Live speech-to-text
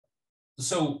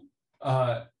So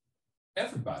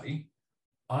everybody,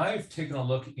 I've taken a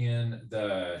look in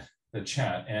the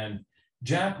chat, and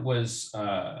Jack was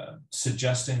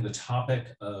suggesting the topic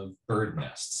of bird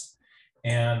nests.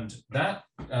 And that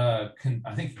I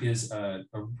think is a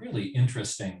really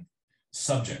interesting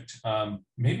subject.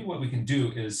 Maybe what we can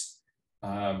do is,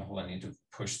 hold on, I need to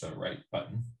push the right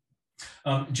button.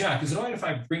 Jack, is it all right if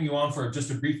I bring you on for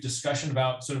just a brief discussion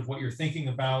about sort of what you're thinking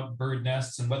about bird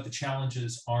nests and what the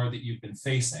challenges are that you've been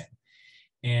facing?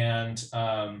 And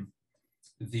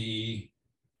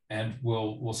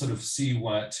we'll sort of see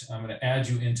what, I'm going to add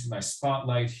you into my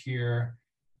spotlight here,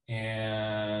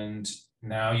 and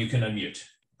now you can unmute.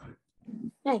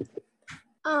 Hey,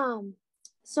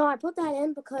 so I put that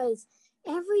in because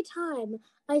every time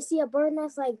I see a bird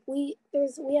nest, like we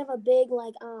have a big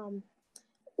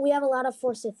we have a lot of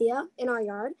forsythia in our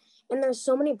yard, and there's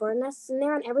so many bird nests in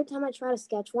there, and every time I try to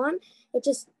sketch one, it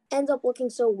just ends up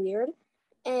looking so weird,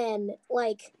 and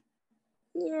like,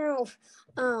 and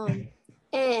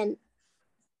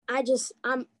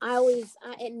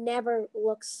it never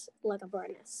looks like a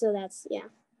bird nest. So that's, yeah.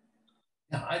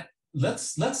 Yeah,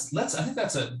 let's I think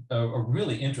that's a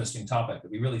really interesting topic.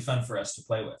 It'd be really fun for us to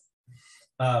play with.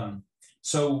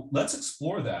 So let's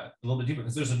explore that a little bit deeper,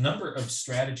 because there's a number of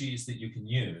strategies that you can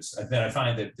use that I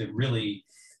find that really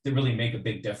make a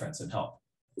big difference and help.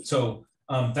 So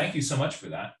thank you so much for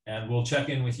that, and we'll check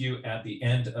in with you at the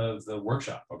end of the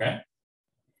workshop. Okay.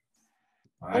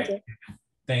 All right. Okay.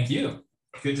 Thank you.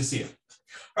 Good to see you.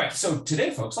 All right. So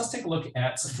today, folks, let's take a look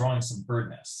at drawing some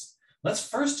bird nests. Let's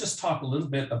first just talk a little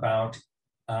bit about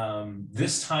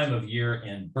this time of year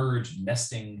and bird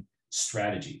nesting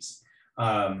strategies.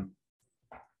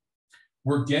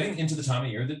 We're getting into the time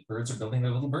of year that birds are building their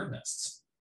little bird nests.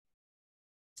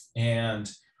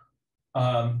 And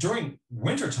during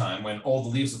wintertime, when all the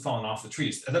leaves have fallen off the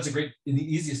trees, that's the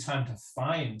easiest time to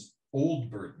find old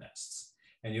bird nests.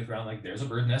 And you look around like, there's a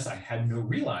bird nest. I had no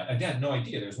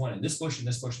idea. There's one in this bush, and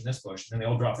this bush, and this bush. And then they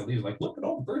all drop their leaves, like, look at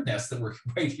all the bird nests that were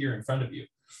right here in front of you.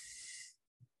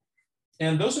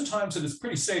 And those are times that it's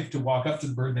pretty safe to walk up to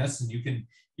the bird nests, and you can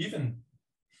even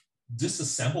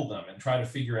disassemble them and try to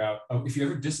figure out, if you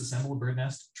ever disassemble a bird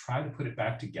nest, try to put it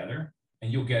back together,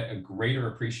 and you'll get a greater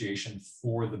appreciation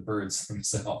for the birds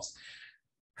themselves,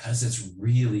 because it's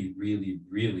really, really,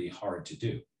 really hard to do.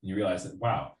 And you realize that,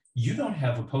 wow, you don't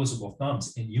have opposable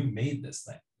thumbs and you made this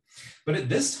thing. But at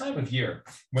this time of year,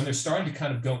 when they're starting to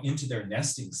kind of go into their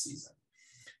nesting season,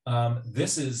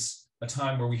 this is a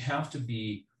time where we have to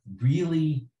be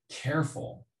really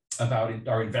careful about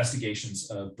our investigations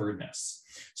of bird nests.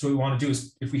 So what we want to do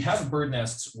is, if we have a bird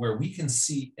nest where we can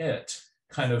see it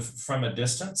kind of from a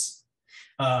distance,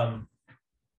 and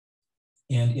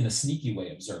in a sneaky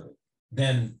way observe it,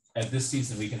 then at this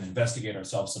season we can investigate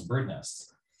ourselves some bird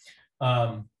nests.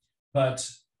 But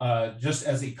just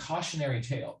as a cautionary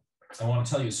tale, I want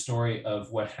to tell you a story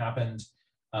of what happened,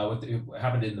 what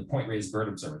happened in the Point Reyes Bird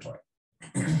Observatory.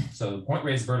 So the Point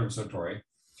Reyes Bird Observatory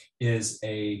is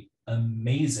an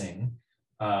amazing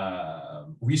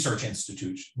research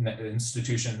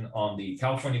institution on the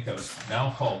California coast,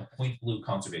 now called Point Blue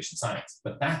Conservation Science.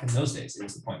 But back in those days, it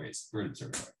was the Point Reyes Bird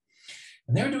Observatory.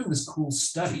 And they were doing this cool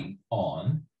study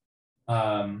on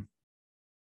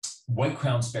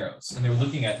white-crowned sparrows. And they were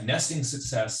looking at nesting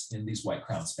success in these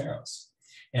white-crowned sparrows.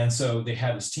 And so they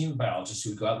had this team of biologists who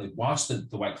would go out and they'd watch the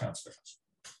white-crowned sparrows.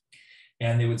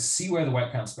 And they would see where the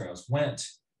white-crowned sparrows went.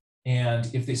 And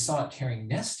if they saw it carrying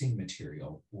nesting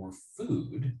material or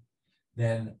food,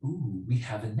 then, ooh, we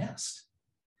have a nest.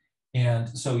 And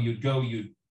so you'd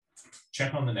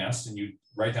check on the nest and you'd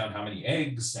write down how many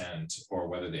eggs or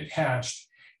whether they'd hatched.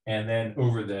 And then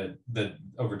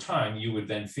over time, you would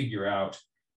then figure out,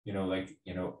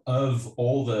 of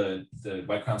all the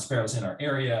white-crowned sparrows in our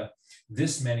area,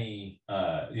 this many,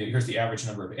 here's the average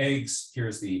number of eggs,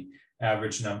 here's the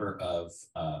average number of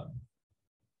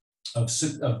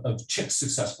chicks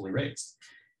successfully raised.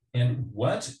 And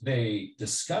what they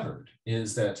discovered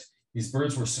is that these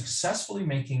birds were successfully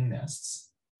making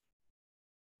nests.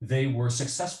 They were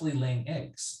successfully laying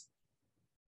eggs,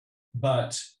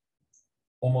 but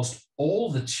almost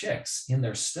all the chicks in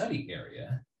their study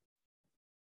area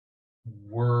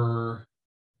were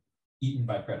eaten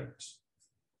by predators.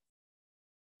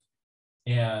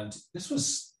 And this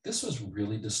was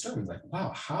really disturbing. Like,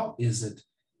 wow, how is it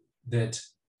that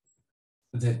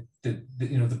the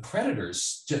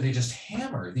predators, they just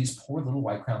hammer these poor little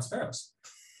white-crowned sparrows?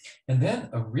 And then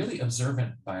a really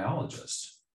observant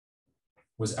biologist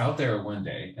was out there one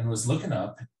day and was looking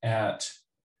up at,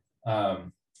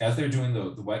 as they're doing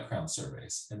the white-crowned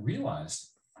surveys, and realized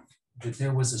that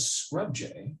there was a scrub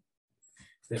jay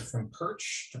that from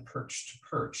perch to perch to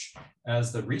perch,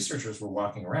 as the researchers were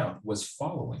walking around, was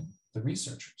following the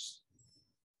researchers.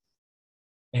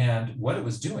 And what it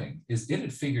was doing is it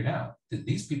had figured out that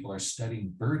these people are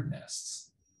studying bird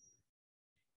nests.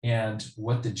 And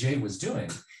what the jay was doing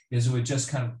is it would just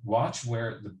kind of watch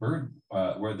where the bird,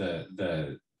 where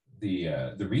the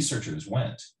researchers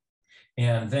went.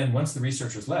 And then once the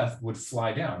researchers left, would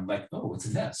fly down like, oh, it's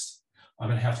a nest. I'm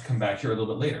going to have to come back here a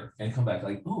little bit later and come back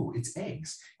like, oh, it's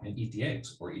eggs, and eat the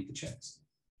eggs or eat the chicks.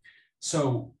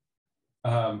 So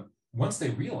once they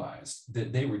realized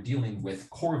that they were dealing with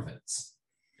corvids,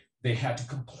 they had to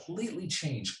completely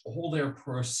change all their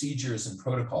procedures and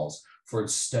protocols for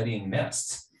studying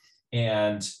nests.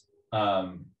 And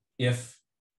if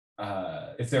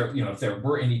there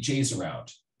were any jays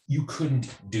around, you couldn't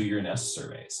do your nest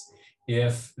surveys.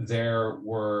 If there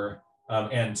were,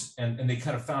 and they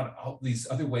kind of found all these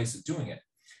other ways of doing it,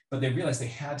 but they realized they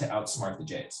had to outsmart the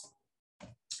jays.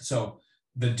 So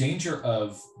the danger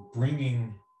of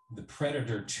bringing the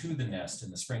predator to the nest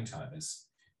in the springtime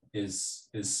is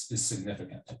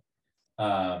significant.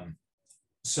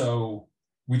 So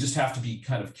we just have to be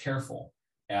kind of careful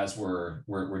as we're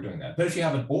doing that. But if you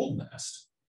have an old nest,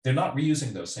 they're not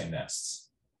reusing those same nests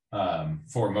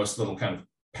for most little kind of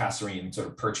passerine sort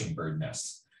of perching bird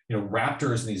nests. You know,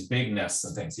 raptors and these big nests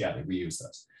and things, yeah, they reuse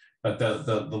those. But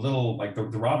the little, like the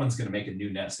robin's going to make a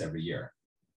new nest every year.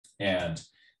 And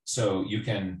so you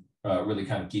can really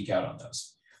kind of geek out on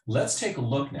those. Let's take a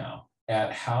look now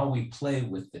at how we play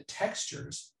with the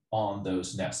textures on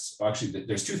those nests. Actually,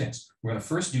 there's two things. We're going to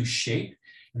first do shape,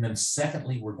 and then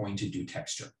secondly, we're going to do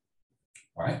texture.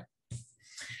 All right.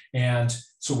 And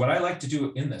so what I like to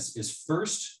do in this is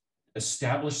first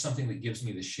establish something that gives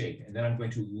me the shape, and then I'm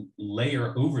going to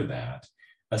layer over that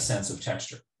a sense of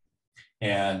texture.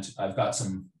 And I've got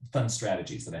some fun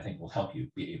strategies that I think will help you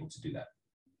be able to do that.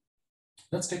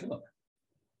 Let's take a look.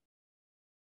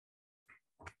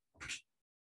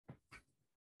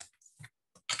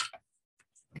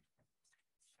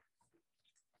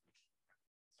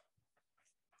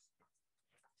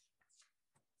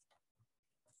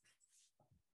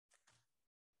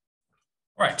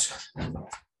 All right.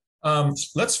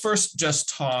 Let's first just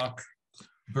talk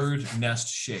bird nest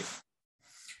shape.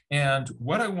 And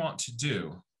what I want to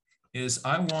do is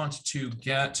I want to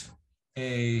get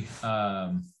a,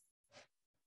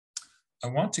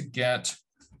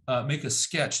 make a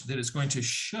sketch that is going to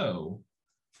show,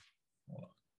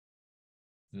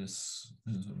 this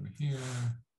is over here.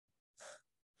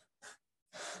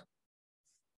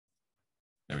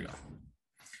 There we go.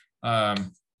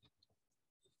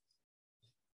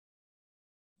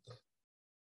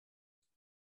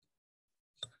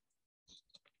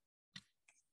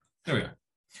 There we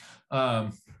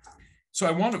go. So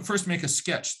I want to first make a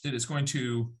sketch that is going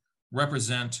to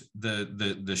represent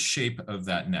the shape of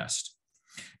that nest.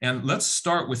 And let's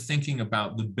start with thinking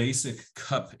about the basic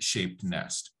cup-shaped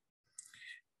nest.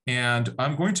 And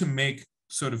I'm going to make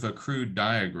sort of a crude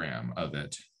diagram of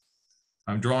it.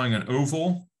 I'm drawing an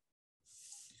oval.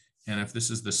 And if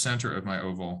this is the center of my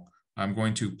oval, I'm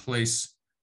going to place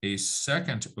a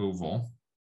second oval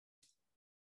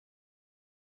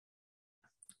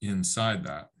inside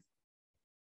that.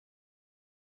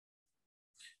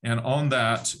 And on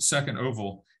that second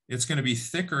oval, it's going to be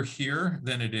thicker here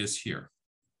than it is here.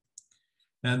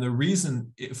 And the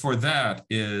reason for that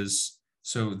is,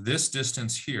 so this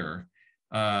distance here,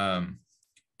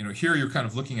 here you're kind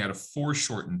of looking at a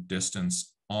foreshortened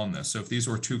distance on this. So if these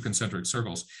were two concentric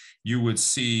circles, you would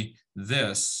see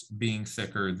this being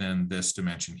thicker than this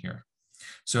dimension here.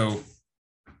 So,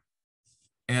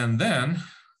 and then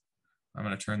I'm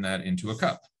going to turn that into a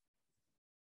cup.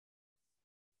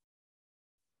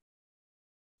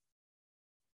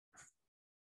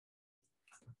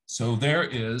 So there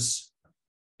is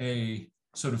a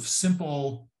sort of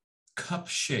simple cup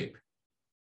shape.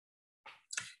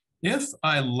 If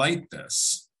I light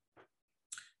this,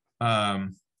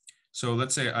 so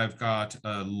let's say I've got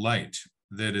a light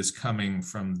that is coming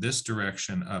from this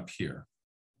direction up here.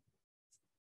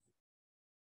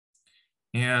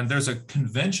 And there's a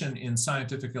convention in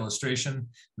scientific illustration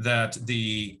that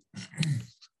the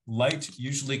light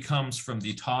usually comes from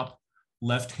the top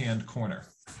left-hand corner.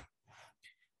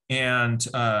 And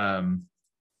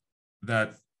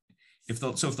that if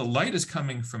the light is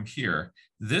coming from here,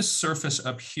 this surface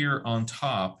up here on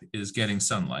top is getting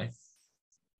sunlight.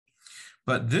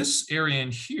 But this area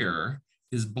in here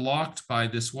is blocked by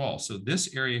this wall. So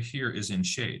this area here is in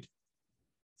shade.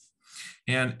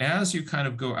 And as you kind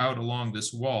of go out along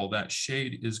this wall, that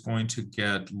shade is going to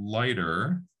get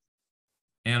lighter.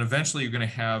 And eventually you're going to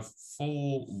have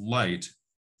full light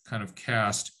kind of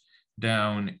cast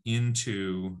down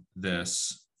into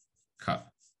this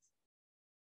cup,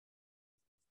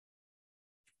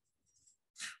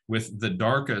 with the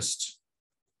darkest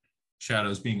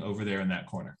shadows being over there in that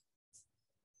corner.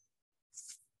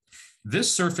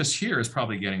 This surface here is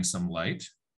probably getting some light,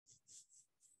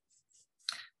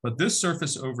 but this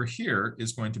surface over here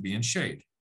is going to be in shade.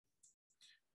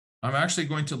 I'm actually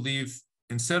going to leave,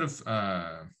 instead of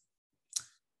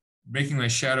making my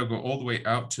shadow go all the way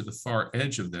out to the far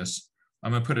edge of this,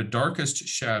 I'm going to put a darkest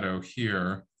shadow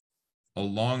here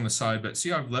along the side. But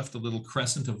see, I've left a little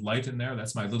crescent of light in there.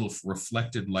 That's my little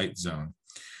reflected light zone.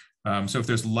 So if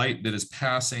there's light that is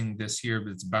passing this here,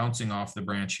 but it's bouncing off the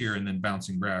branch here and then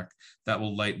bouncing back, that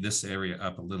will light this area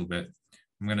up a little bit.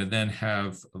 I'm going to then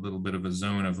have a little bit of a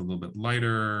zone of a little bit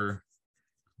lighter,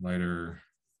 lighter.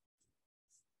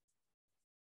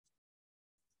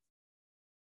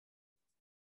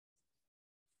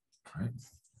 Right.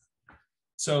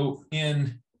 So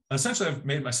essentially, I've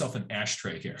made myself an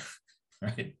ashtray here,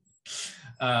 right?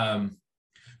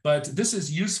 But this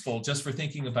is useful just for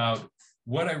thinking about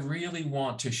what I really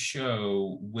want to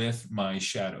show with my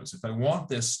shadows. If I want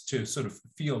this to sort of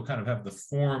feel, kind of have the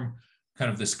form,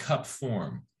 kind of this cup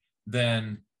form,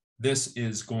 then this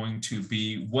is going to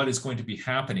be what is going to be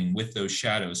happening with those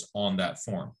shadows on that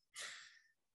form.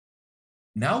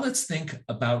 Now let's think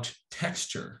about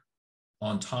texture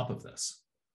on top of this.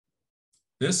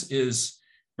 This is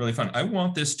really fun. I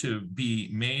want this to be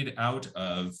made out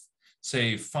of,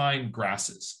 say, fine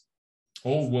grasses,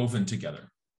 all woven together.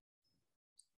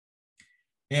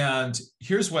 And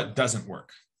here's what doesn't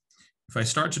work. If I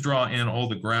start to draw in all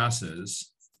the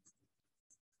grasses,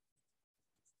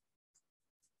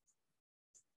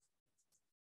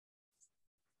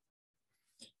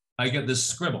 I get this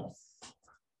scribble,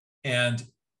 and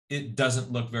it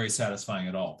doesn't look very satisfying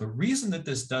at all. The reason that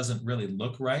this doesn't really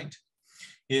look right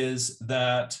is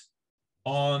that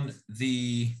on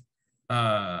the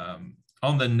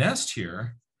nest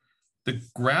here, the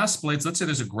grass blades, let's say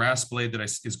there's a grass blade that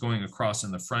is going across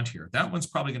in the front here. That one's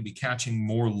probably going to be catching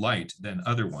more light than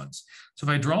other ones. So if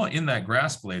I draw in that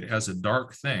grass blade as a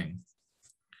dark thing,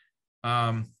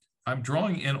 I'm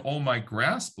drawing in all my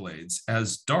grass blades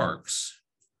as darks.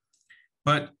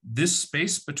 But this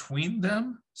space between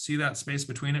them, see that space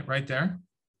between it right there?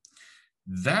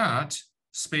 That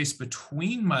space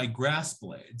between my grass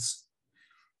blades,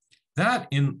 that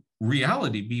in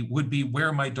reality would be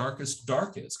where my darkest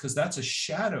dark is, because that's a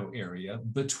shadow area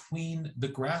between the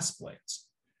grass blades.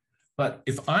 But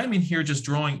if I'm in here just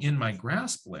drawing in my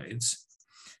grass blades,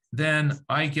 then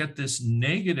I get this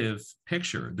negative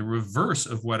picture, the reverse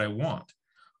of what I want.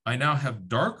 I now have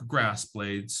dark grass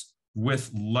blades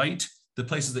with light, the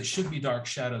places that should be dark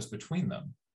shadows between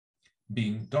them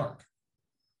being dark.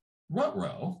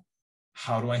 Ruh-roh,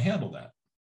 how do I handle that?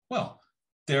 Well,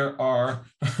 there are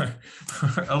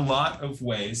a lot of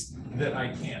ways that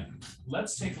I can.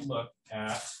 Let's take a look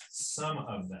at some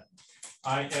of them.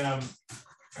 I am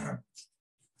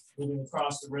moving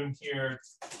across the room here,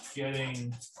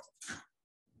 getting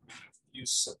a few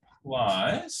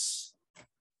supplies.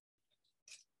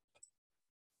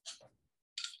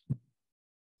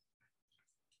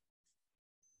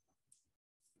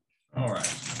 All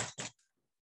right,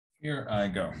 here I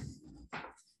go.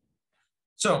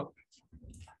 So,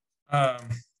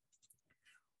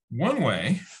 one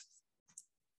way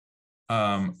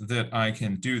that I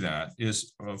can do that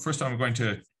is, first I'm going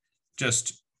to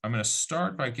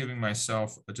start by giving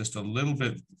myself just a little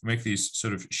bit, make these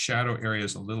sort of shadow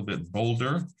areas a little bit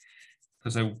bolder,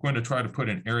 because I'm going to try to put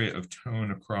an area of tone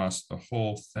across the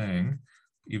whole thing,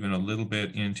 even a little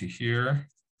bit into here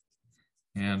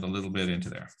and a little bit into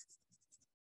there.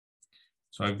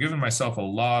 So I've given myself a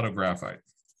lot of graphite.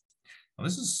 Now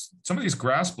some of these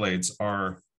grass blades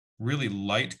are really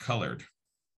light colored.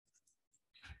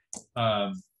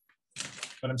 But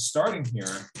I'm starting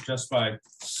here just by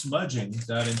smudging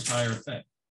that entire thing.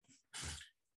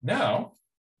 Now,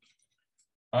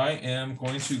 I am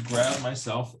going to grab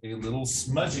myself a little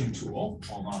smudging tool.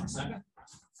 Hold on a second.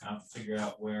 I'll figure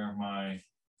out where my...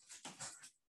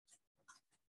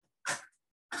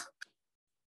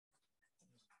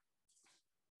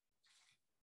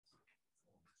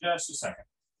 Just a second.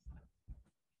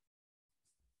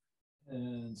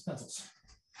 And pencils.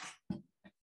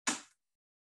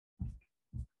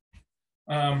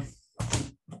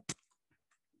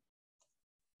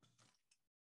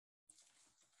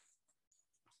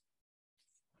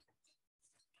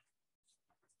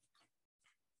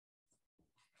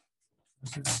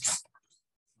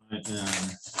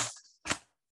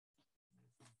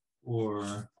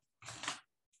 Or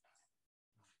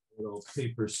little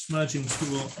paper smudging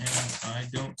tool, and I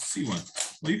don't see one.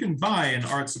 Well, you can buy in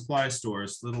art supply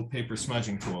stores little paper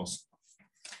smudging tools,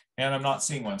 and I'm not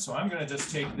seeing one. So I'm going to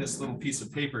just take this little piece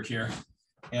of paper here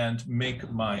and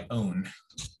make my own.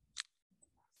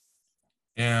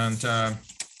 And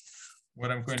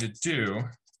what I'm going to do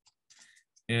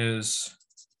is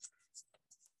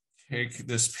take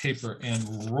this paper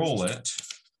and roll it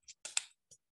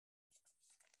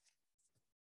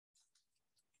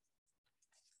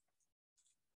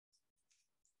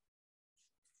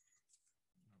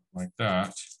like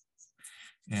that,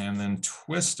 and then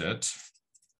twist it.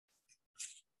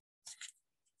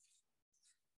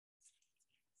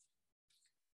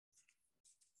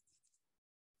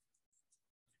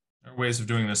 There are ways of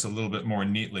doing this a little bit more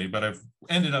neatly, but I've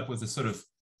ended up with a sort of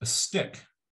a stick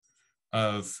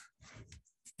of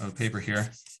paper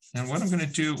here. And what I'm going to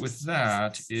do with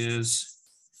that is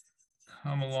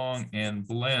come along and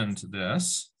blend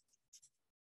this.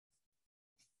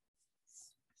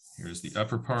 Here's the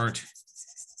upper part.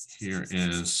 Here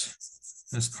is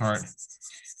this part.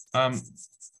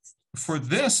 For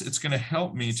this, it's going to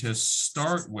help me to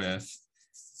start with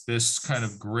this kind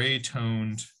of gray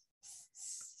toned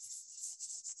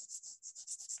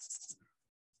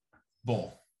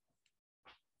bowl.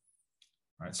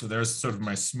 All right, so there's sort of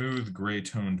my smooth gray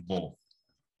toned bowl.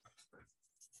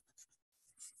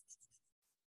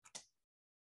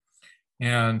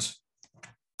 And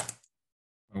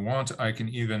I can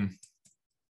even, I'm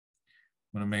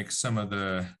going to make some of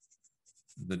the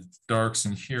darks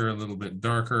in here a little bit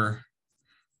darker,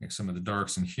 make some of the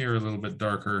darks in here a little bit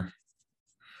darker,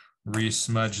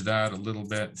 re-smudge that a little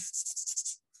bit,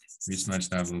 re-smudge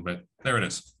that a little bit. There it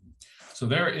is. So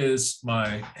there is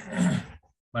my,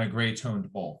 my gray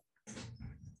toned bowl.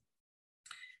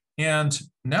 And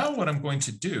now what I'm going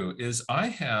to do is I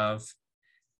have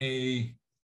a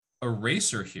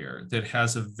eraser here that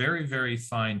has a very, very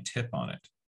fine tip on it.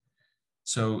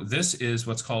 So this is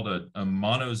what's called a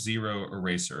mono zero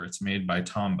eraser. It's made by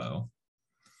Tombow.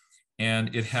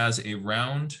 And it has a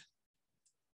round,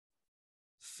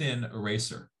 thin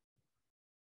eraser.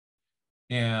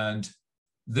 And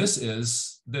this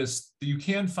you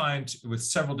can find with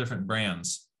several different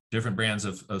brands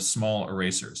of small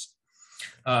erasers.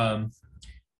 And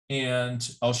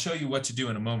I'll show you what to do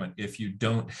in a moment if you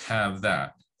don't have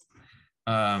that.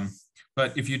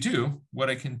 But if you do, what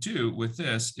I can do with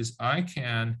this is I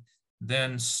can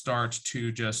then start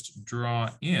to just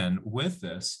draw in with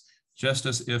this, just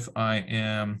as if I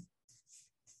am,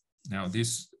 now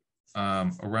these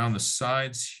around the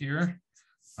sides here,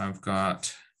 I'm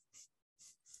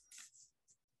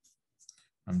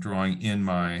drawing in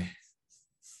my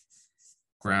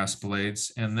grass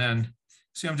blades, and then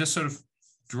see, I'm just sort of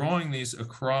drawing these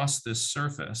across this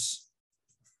surface.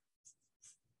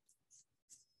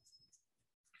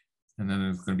 And then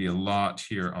there's going to be a lot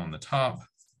here on the top.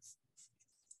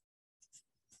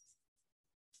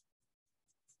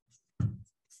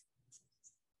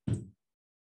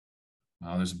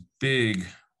 Wow, there's a big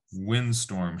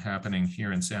windstorm happening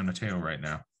here in San Mateo right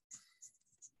now.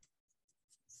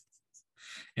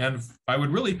 And I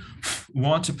would really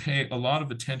want to pay a lot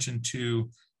of attention to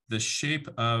the shape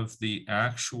of the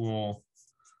actual,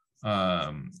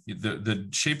 the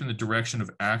shape and the direction of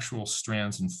actual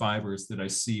strands and fibers that I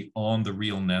see on the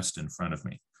real nest in front of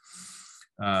me.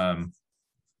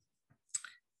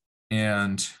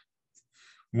 And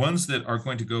ones that are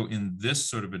going to go in this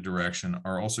sort of a direction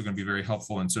are also going to be very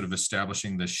helpful in sort of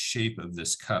establishing the shape of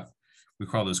this cup. We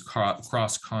call those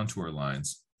cross contour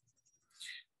lines.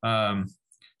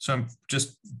 So I'm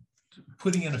just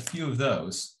putting in a few of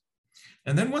those.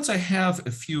 And then once I have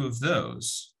a few of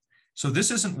those, so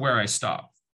this isn't where I stop.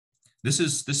 This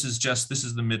is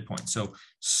the midpoint. So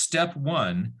step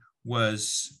one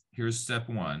was, here's step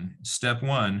one. Step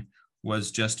one was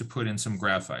just to put in some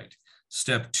graphite.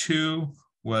 Step two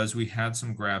was we had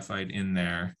some graphite in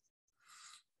there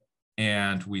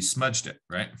and we smudged it,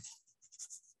 right?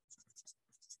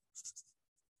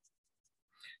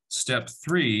 Step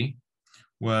three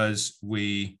was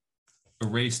we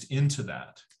erased into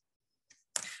that.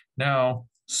 Now,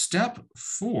 step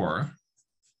four,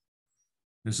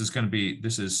 this is going to be,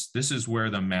 this is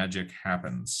where the magic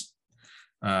happens.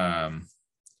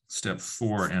 Step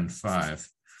 4 and 5.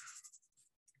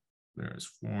 There's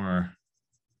 4,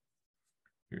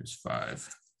 here's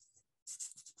 5.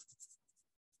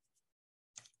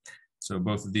 So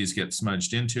both of these get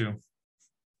smudged into.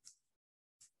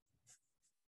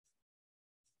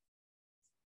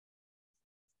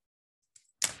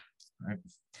 All right.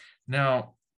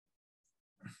 Now,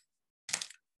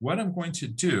 what I'm going to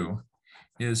do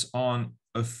is on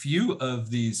a few of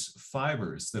these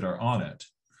fibers that are on it,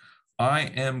 I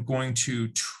am going to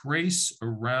trace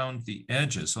around the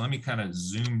edges. So let me kind of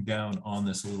zoom down on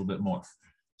this a little bit more.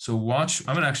 So watch,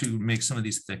 I'm going to actually make some of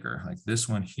these thicker. Like this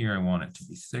one here, I want it to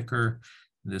be thicker.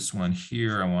 This one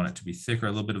here, I want it to be thicker.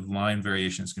 A little bit of line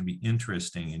variation is going to be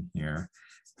interesting in here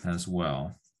as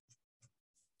well.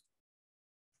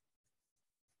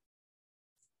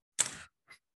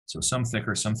 So some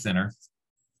thicker, some thinner.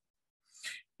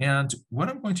 And what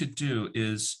I'm going to do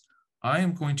is I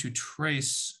am going to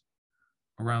trace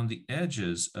around the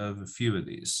edges of a few of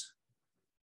these.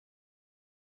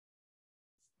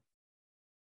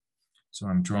 So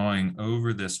I'm drawing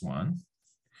over this one,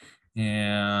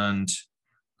 and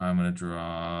I'm going to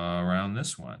draw around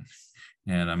this one,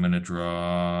 and I'm going to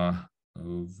draw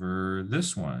over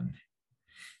this one.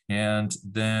 And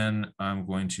then I'm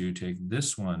going to take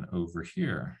this one over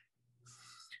here.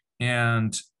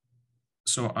 And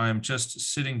so I'm just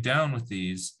sitting down with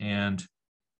these and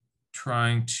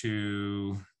trying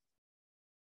to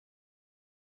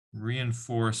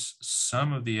reinforce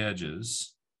some of the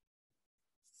edges.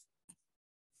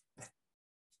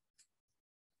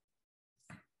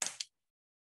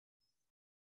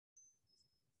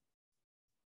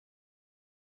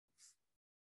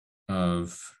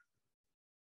 Of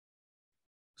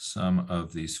some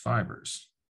of these fibers.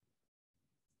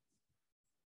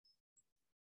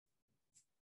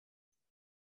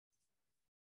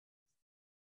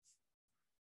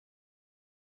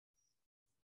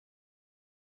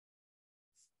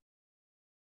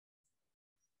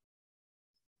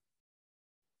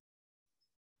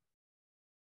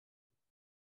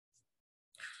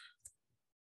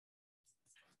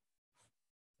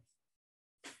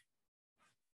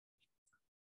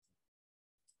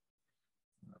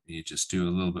 You just do a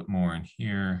little bit more in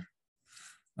here.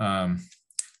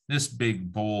 This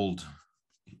big bold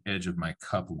edge of my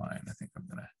cup line, I think I'm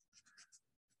going to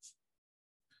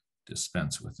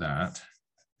dispense with that.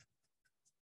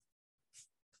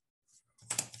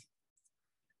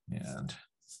 And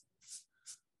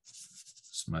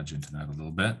smudge into that a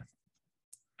little bit.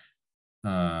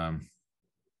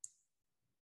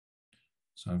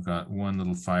 So I've got one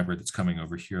little fiber that's coming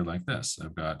over here like this.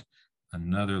 I've got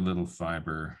another little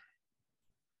fiber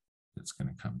that's going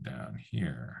to come down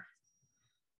here.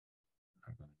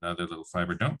 I've got another little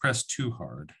fiber. Don't press too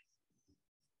hard.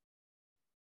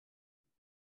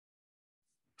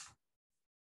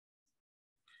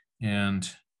 And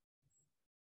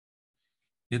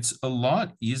it's a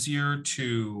lot easier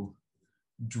to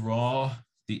draw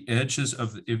the edges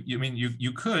of,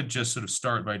 you could just sort of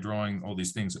start by drawing all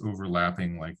these things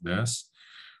overlapping like this,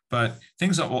 but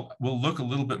things that will look a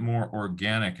little bit more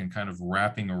organic and kind of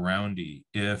wrapping aroundy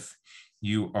if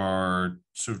you are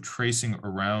sort of tracing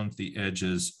around the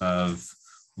edges of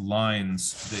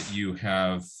lines that you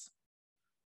have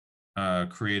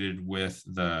created with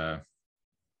that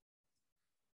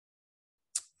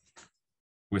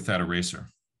eraser.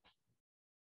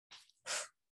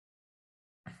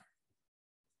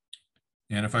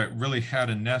 And if I really had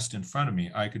a nest in front of me,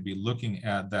 I could be looking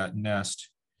at that nest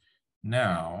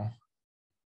now,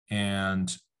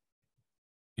 and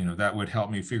that would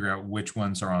help me figure out which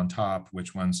ones are on top,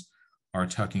 which ones are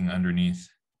tucking underneath.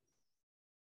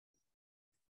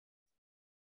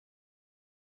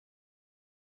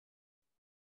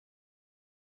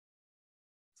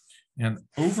 And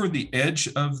over the edge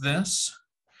of this,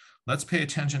 let's pay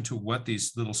attention to what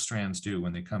these little strands do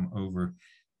when they come over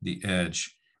the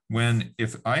edge.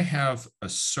 If I have a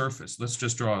surface, let's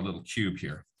just draw a little cube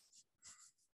here.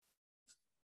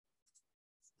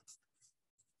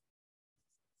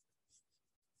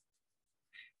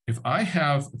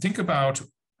 Think about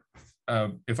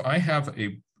if I have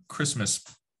a Christmas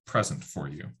present for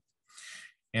you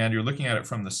and you're looking at it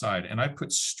from the side and I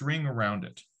put string around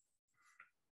it,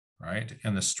 right?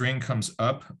 And the string comes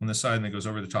up on the side and it goes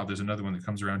over the top. There's another one that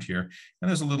comes around here and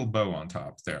there's a little bow on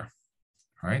top there,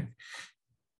 right?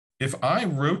 If I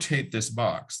rotate this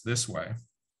box this way,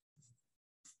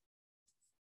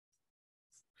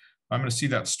 I'm going to see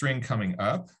that string coming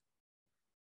up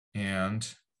and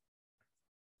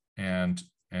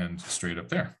straight up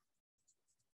there.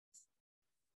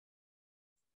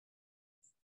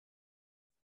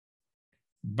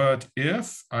 But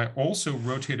if I also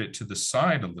rotate it to the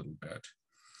side a little bit,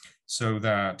 so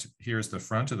that here's the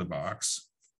front of the box.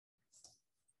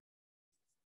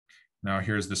 Now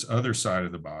here's this other side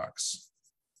of the box.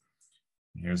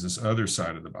 Here's this other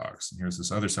side of the box. And here's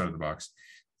this other side of the box.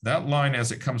 That line,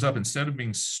 as it comes up, instead of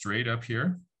being straight up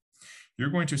here, you're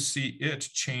going to see it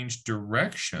change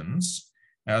directions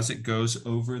as it goes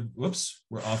over. Whoops,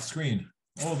 we're off screen.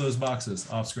 all those boxes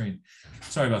off screen.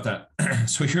 Sorry about that.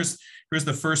 So here's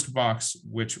the first box,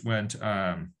 which went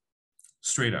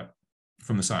straight up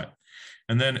from the side.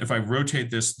 And then if I rotate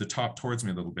this, the top towards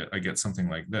me a little bit, I get something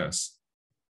like this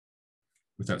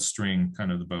with that string,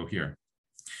 kind of the bow here.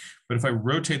 But if I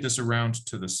rotate this around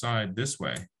to the side this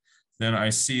way, then I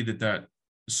see that that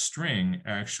string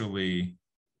actually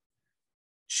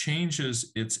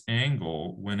changes its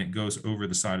angle when it goes over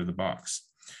the side of the box.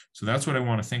 So that's what I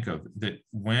want to think of, that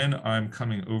when I'm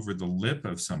coming over the lip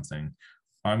of something,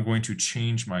 I'm going to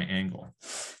change my angle.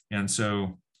 And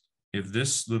so if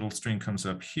this little string comes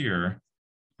up here,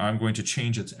 I'm going to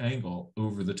change its angle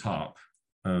over the top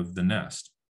of the nest.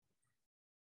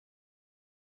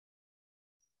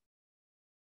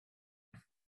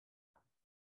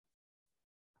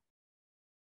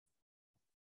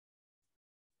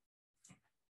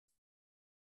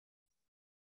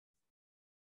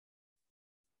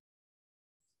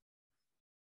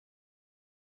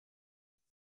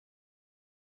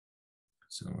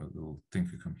 So a little thing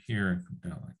could come here and come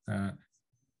down like that.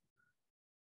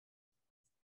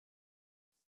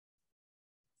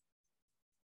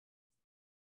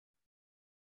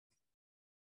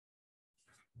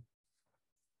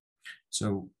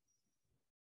 So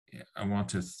I want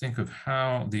to think of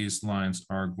how these lines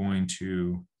are going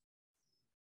to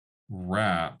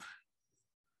wrap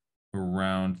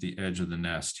around the edge of the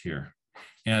nest here.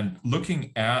 And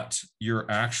looking at your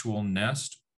actual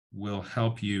nest will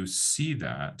help you see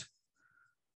that.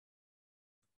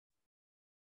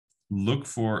 Look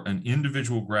for an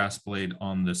individual grass blade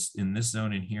on this, in this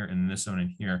zone in here, and in this zone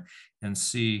in here, and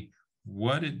see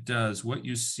what it does, what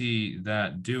you see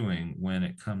that doing when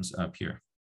it comes up here.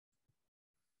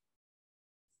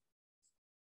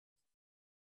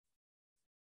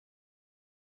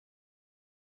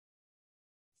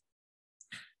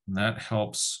 And that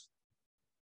helps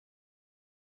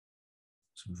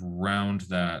sort of round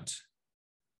that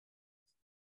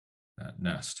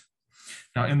nest.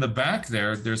 Now in the back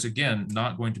there, there's again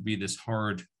not going to be this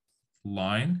hard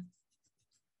line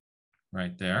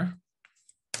right there,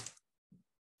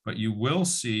 but you will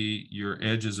see your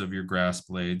edges of your grass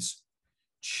blades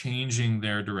changing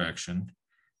their direction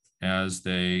as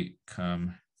they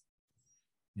come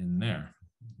in there.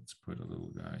 Let's put a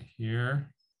little guy here,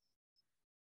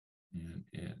 and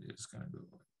it is going to go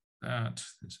like that.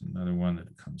 There's another one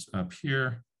that comes up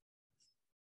here.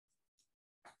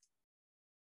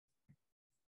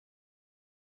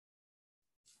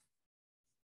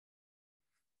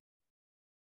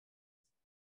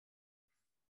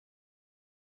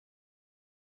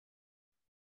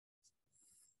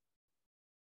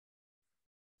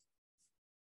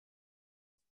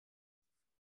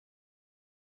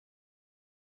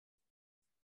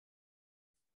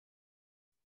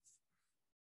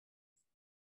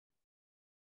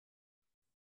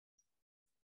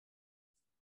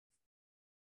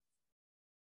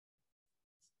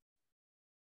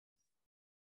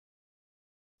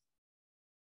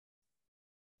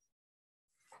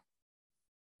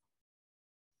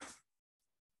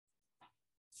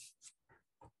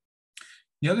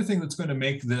 The other thing that's going to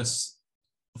make this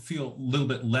feel a little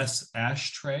bit less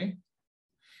ashtray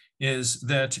is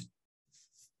that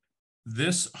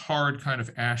this hard kind of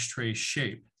ashtray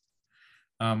shape,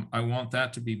 I want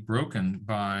that to be broken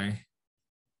by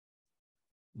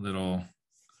little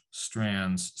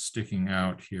strands sticking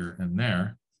out here and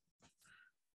there.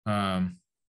 But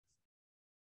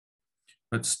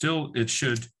still, it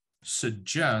should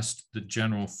suggest the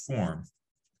general form.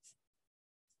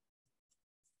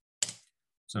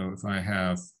 So if I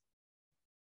have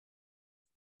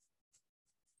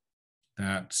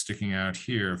that sticking out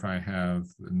here, if I have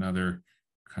another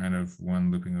kind of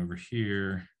one looping over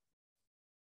here,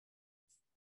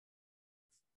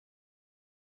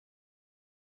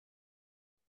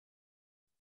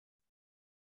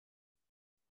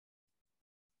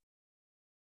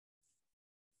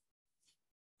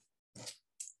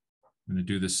 I'm going to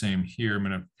do the same here. I'm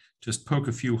going to just poke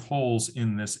a few holes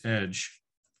in this edge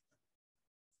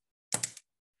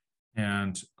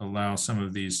and allow some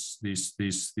of these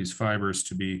fibers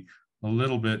to be a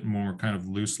little bit more kind of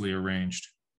loosely arranged.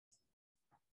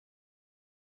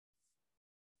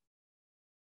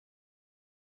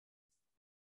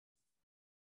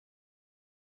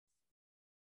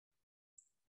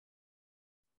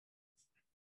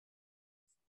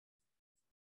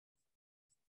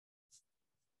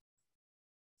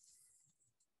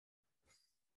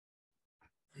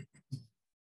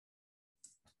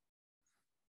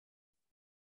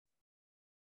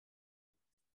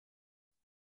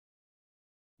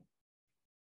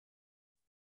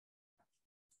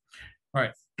 All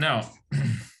right, now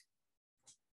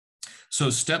So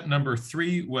step number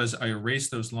 3 was I erased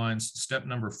those lines. Step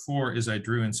number 4 is I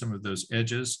drew in some of those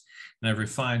edges and I've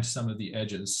refined some of the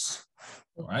edges.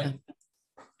 All right.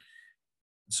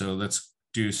 So let's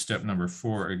do step number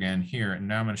 4 again here. And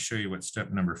now I'm going to show you what step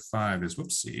number 5 is.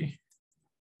 Whoopsie.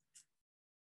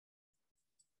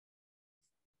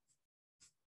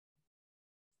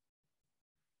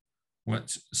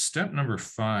 What step number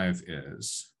 5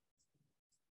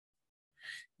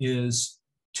 is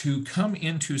to come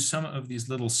into some of these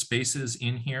little spaces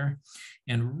in here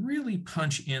and really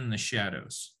punch in the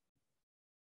shadows.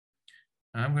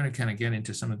 I'm going to kind of get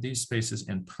into some of these spaces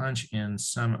and punch in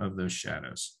some of those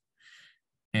shadows.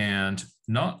 And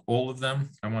not all of them.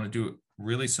 I want to do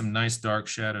really some nice dark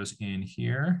shadows in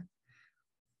here.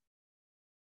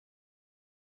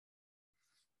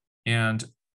 And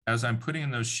as I'm putting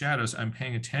in those shadows, I'm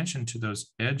paying attention to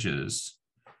those edges.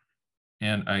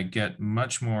 And I get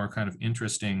much more kind of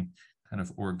interesting, kind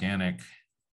of organic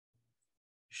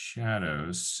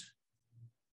shadows.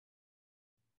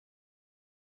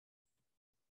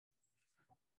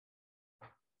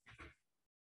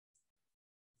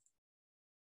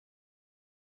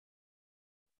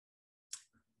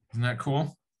 Isn't that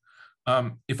cool?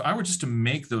 If I were just to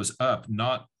make those up,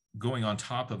 not going on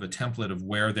top of a template of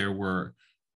where there were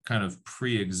kind of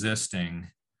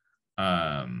pre-existing,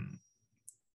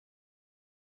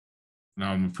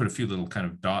 now I'm going to put a few little kind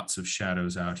of dots of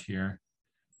shadows out here,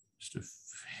 just a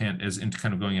hint as into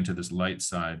kind of going into this light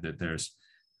side that there's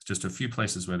just a few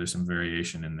places where there's some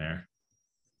variation in there.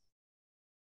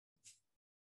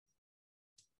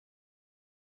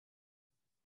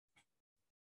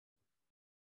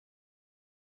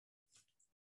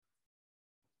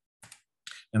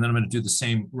 And then I'm going to do the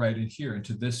same right in here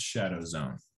into this shadow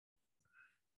zone.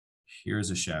 Here's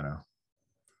a shadow.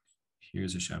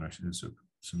 Here's a shadow. There's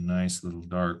some nice little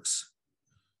darks,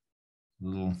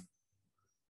 little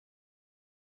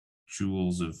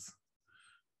jewels of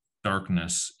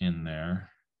darkness in there.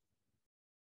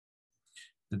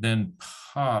 It then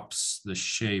pops the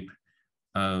shape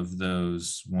of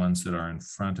those ones that are in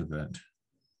front of it.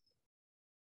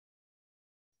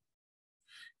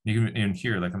 You can, in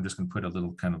here, like I'm just going to put a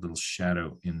little kind of little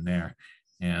shadow in there,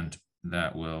 and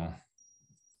that will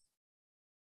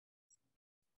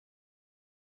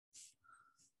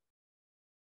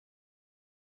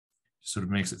sort of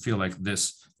makes it feel like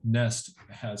this nest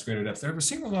has greater depth. We're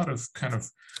seeing a lot of kind of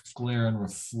glare and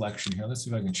reflection here. Let's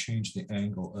see if I can change the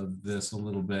angle of this a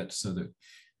little bit so that,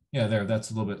 yeah, there, that's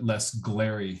a little bit less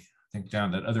glary. I think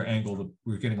down that other angle,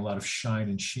 we're getting a lot of shine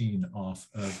and sheen off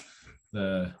of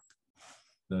the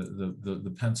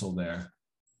pencil there.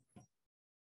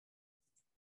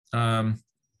 I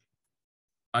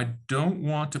don't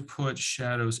want to put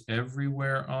shadows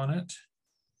everywhere on it.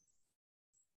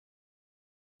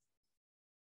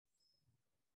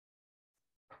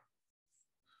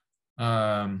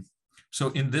 So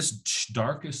in this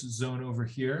darkest zone over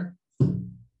here,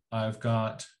 I've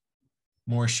got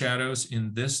more shadows.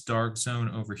 In this dark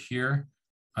zone over here,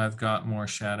 I've got more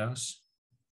shadows.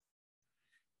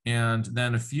 And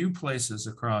then a few places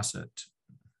across it,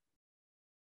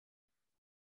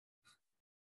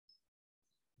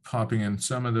 popping in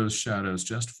some of those shadows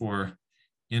just for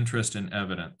interest and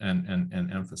evidence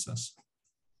and emphasis.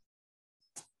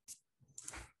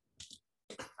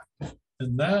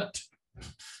 And that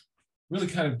really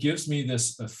kind of gives me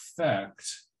this effect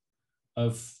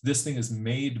of this thing is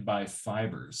made by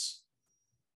fibers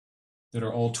that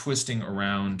are all twisting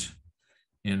around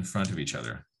in front of each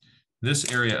other.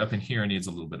 This area up in here needs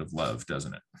a little bit of love,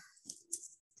 doesn't it?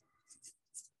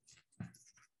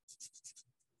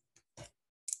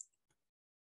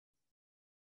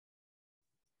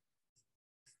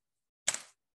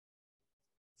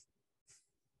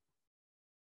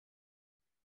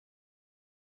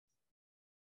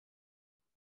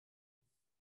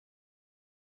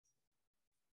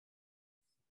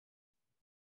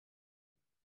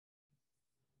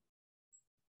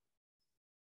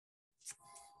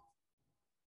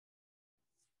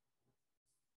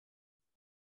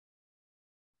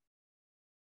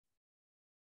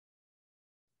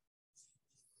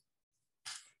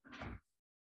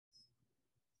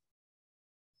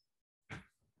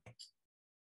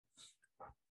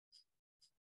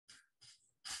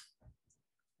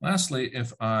 Lastly,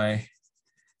 if I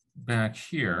back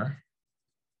here,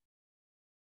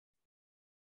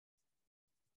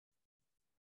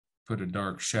 put a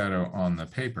dark shadow on the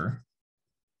paper,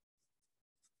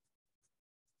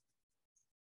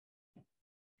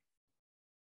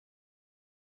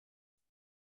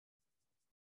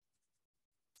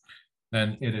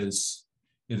 then it is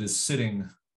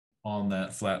sitting on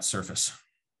that flat surface.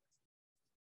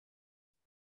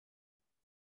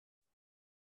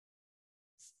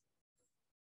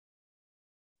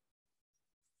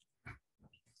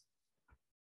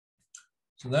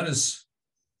 So that is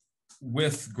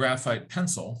with graphite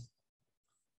pencil,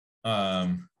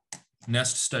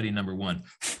 nest study number 1.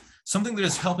 Something that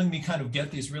is helping me kind of get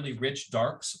these really rich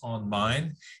darks on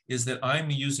mine is that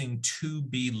I'm using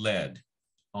 2B lead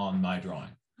on my drawing.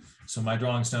 So my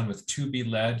drawing's done with 2B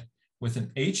lead. With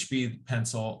an HB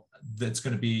pencil, that's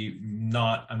going to be I'm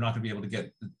not going to be able to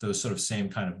get those sort of same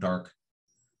kind of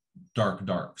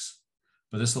darks.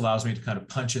 But this allows me to kind of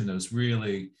punch in those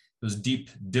deep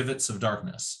divots of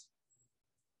darkness.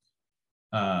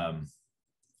 And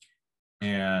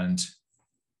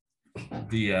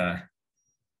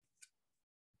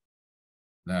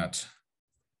that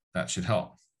should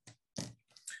help.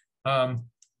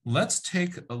 Let's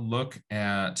take a look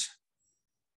at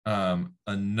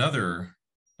another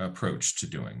approach to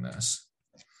doing this.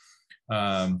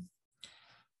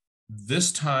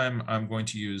 This time I'm going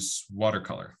to use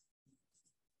watercolor.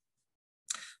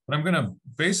 But I'm going to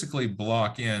basically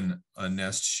block in a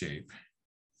nest shape.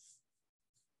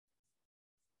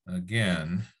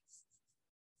 Again,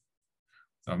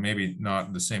 maybe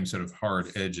not the same set of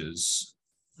hard edges.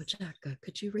 Oh, Jack,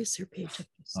 could you erase your page?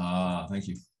 Thank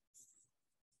you.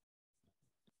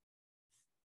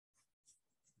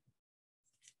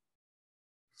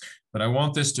 But I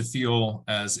want this to feel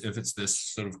as if it's this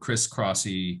sort of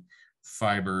crisscrossy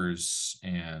fibers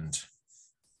and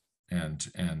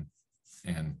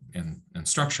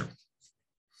structure.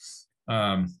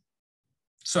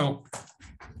 So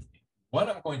what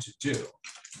I'm going to do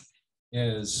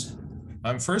is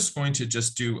I'm first going to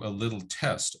just do a little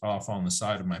test off on the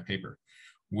side of my paper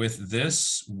with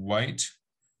this white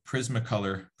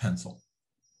Prismacolor pencil.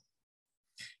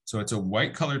 So it's a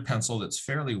white colored pencil that's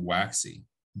fairly waxy.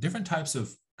 Different types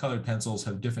of colored pencils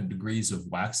have different degrees of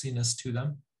waxiness to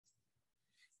them.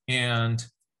 And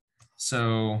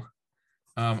so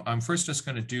I'm first just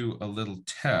going to do a little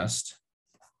test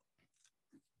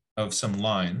of some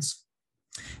lines.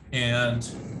 And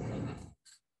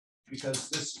because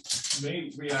this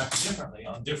may react differently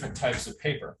on different types of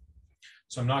paper,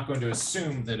 so I'm not going to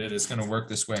assume that it is going to work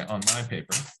this way on my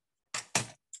paper.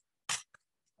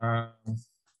 And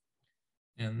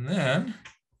then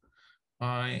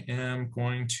I am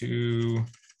going to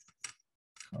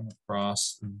come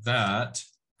across that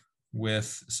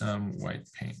with some white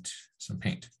paint, some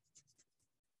paint.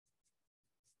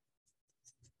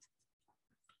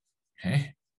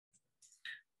 Okay.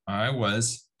 I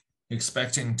was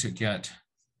expecting to get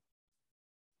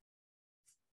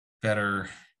better,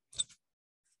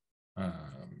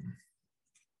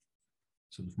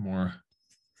 sort of more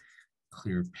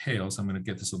clear pale. So I'm going to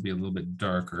get this will be a little bit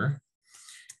darker.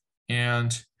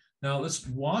 And now let's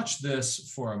watch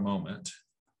this for a moment.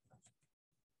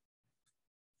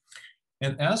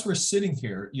 And as we're sitting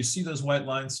here, you see those white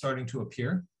lines starting to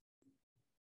appear.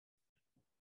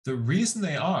 The reason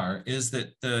they are is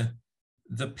that the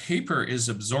paper is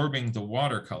absorbing the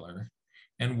watercolor,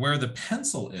 and where the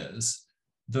pencil is,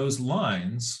 those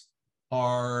lines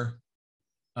are,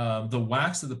 the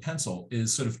wax of the pencil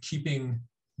is sort of keeping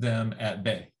them at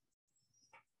bay.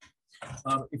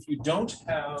 If you don't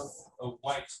have a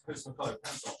white Prismacolor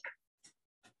pencil,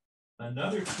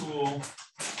 another tool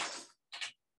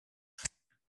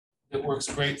that works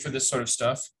great for this sort of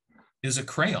stuff is a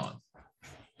crayon.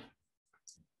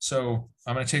 So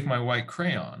I'm going to take my white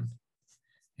crayon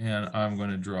and I'm going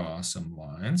to draw some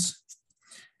lines.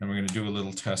 And we're going to do a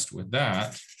little test with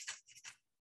that.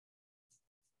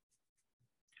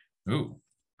 Ooh,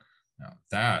 now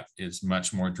that is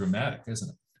much more dramatic, isn't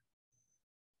it?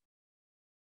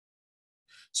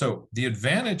 So the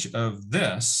advantage of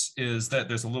this is that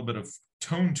there's a little bit of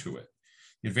tone to it.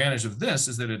 The advantage of this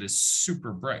is that it is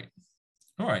super bright.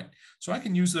 All right, so I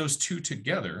can use those two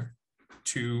together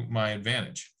to my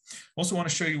advantage. I also want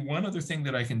to show you one other thing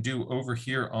that I can do over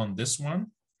here on this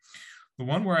one. The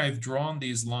one where I've drawn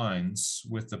these lines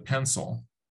with the pencil,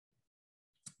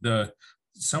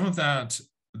 some of that,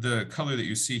 the color that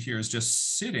you see here is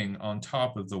just sitting on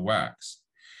top of the wax.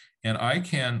 And I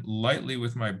can lightly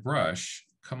with my brush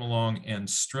come along and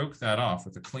stroke that off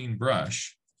with a clean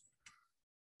brush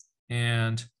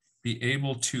and be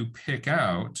able to pick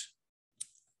out.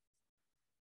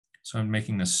 So I'm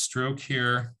making a stroke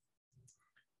here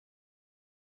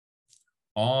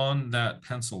on that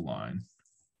pencil line.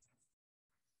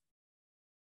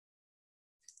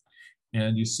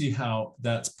 And you see how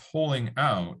that's pulling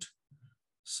out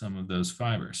some of those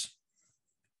fibers.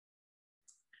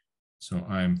 So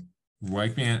I'm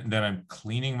wiping it, then I'm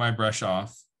cleaning my brush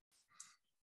off,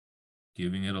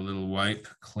 giving it a little wipe,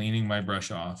 cleaning my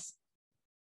brush off.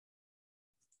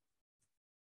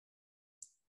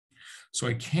 So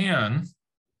I can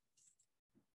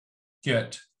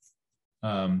get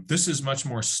This is much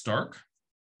more stark.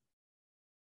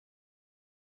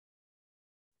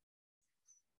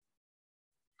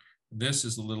 This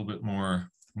is a little bit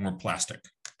more plastic.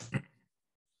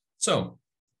 So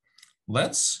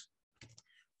let's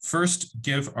first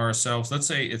give ourselves, let's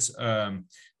say it's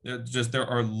just there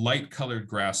are light colored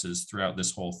grasses throughout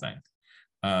this whole thing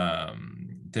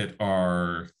that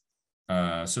are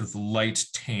sort of light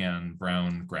tan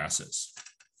brown grasses.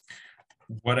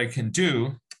 What I can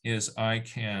do is I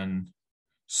can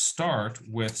start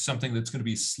with something that's going to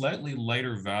be slightly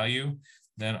lighter value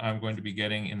than I'm going to be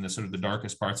getting in the sort of the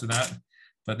darkest parts of that.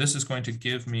 But this is going to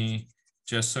give me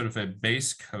just sort of a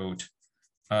base coat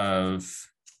of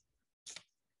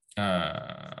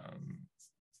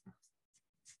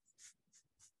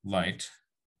light.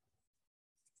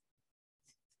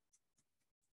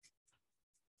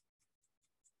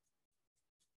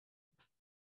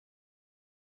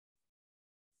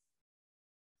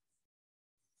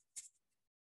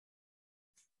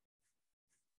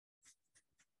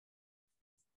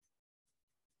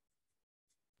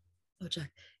 Oh,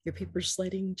 Jack, your paper's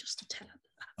sliding just a tad.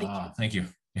 Thank you. Thank you.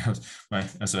 Yeah,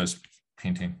 as I was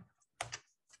painting.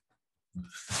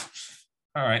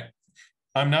 All right.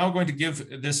 I'm now going to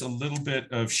give this a little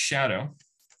bit of shadow.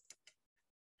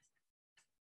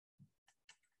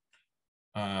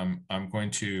 I'm going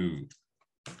to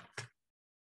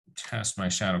test my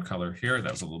shadow color here.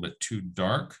 That was a little bit too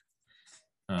dark.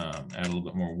 Add a little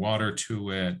bit more water to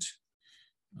it.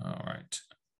 All right.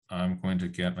 I'm going to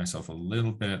get myself a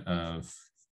little bit of,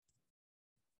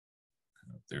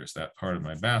 there's that part of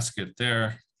my basket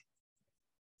there.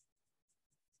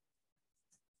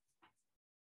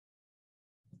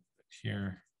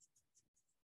 Here.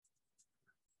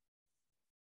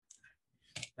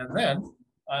 And then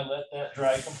I let that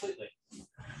dry completely.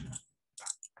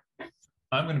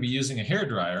 I'm going to be using a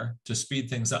hairdryer to speed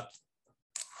things up.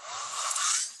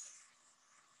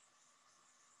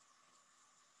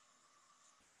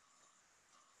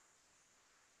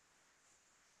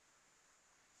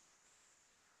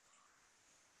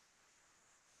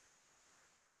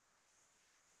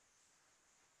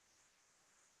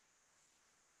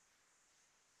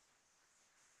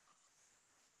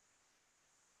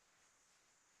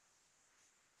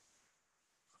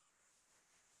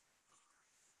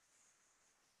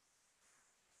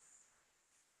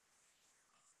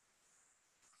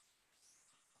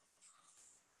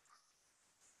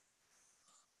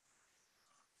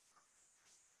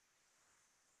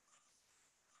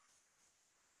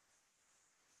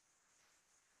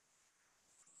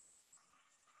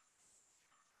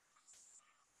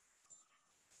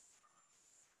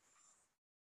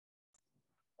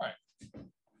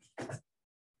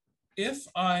 If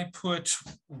I put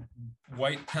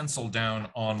white pencil down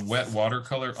on wet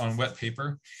watercolor, on wet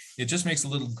paper, it just makes a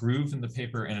little groove in the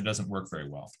paper and it doesn't work very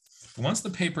well. Once the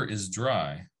paper is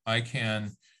dry, I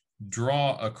can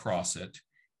draw across it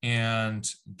and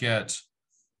get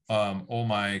all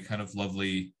my kind of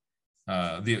lovely,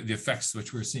 the effects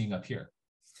which we're seeing up here.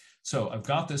 So I've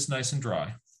got this nice and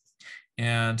dry.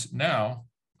 And now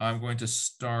I'm going to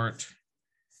start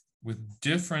with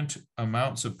different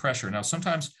amounts of pressure. Now,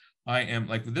 sometimes I am,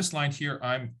 like with this line here,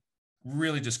 I'm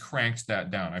really just cranked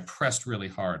that down. I pressed really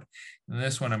hard. And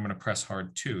this one, I'm going to press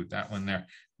hard too, that one there.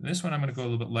 And this one, I'm going to go a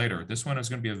little bit lighter. This one is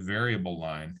going to be a variable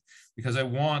line because I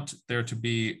want there to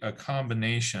be a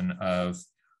combination of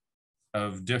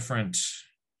different,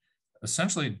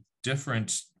 essentially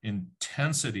different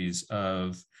intensities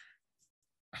of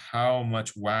how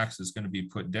much wax is going to be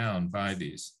put down by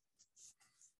these.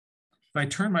 If I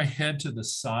turn my head to the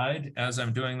side as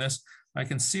I'm doing this, I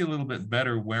can see a little bit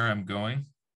better where I'm going.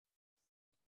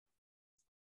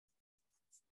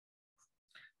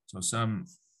 So some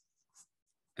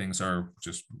things are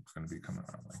just going to be coming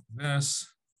out like this.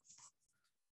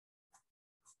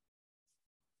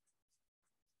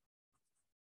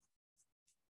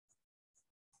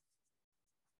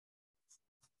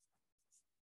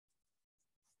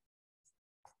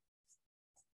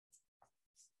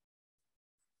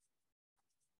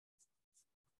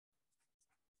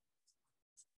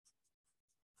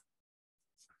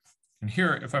 And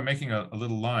here, if I'm making a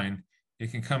little line,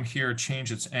 it can come here,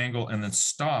 change its angle, and then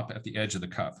stop at the edge of the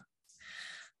cup.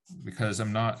 Because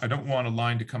I don't want a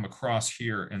line to come across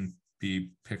here and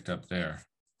be picked up there.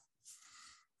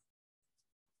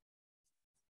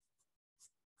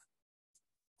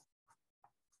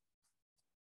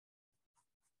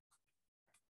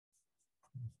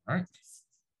 All right.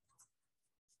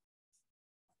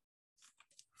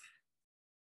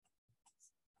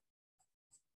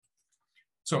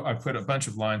 So I put a bunch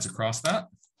of lines across that.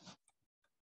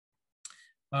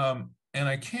 And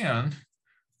I can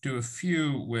do a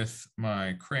few with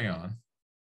my crayon.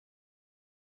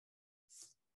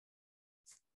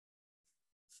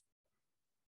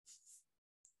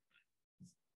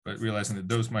 But realizing that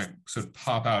those might sort of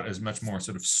pop out as much more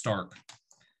sort of stark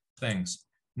things.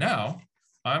 Now,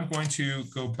 I'm going to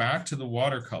go back to the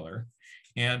watercolor,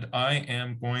 and I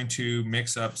am going to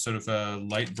mix up sort of a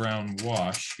light brown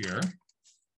wash here.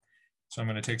 So I'm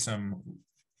going to take some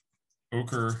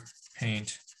ochre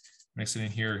paint, mix it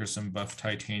in here. Here's some buff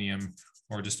titanium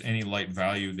or just any light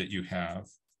value that you have.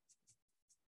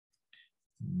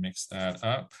 Mix that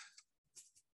up.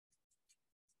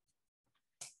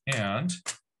 And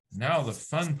now the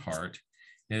fun part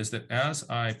is that as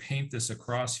I paint this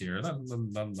across here, la, la,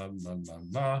 la, la, la, la,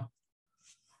 la,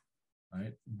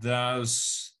 right,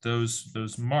 those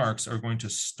marks are going to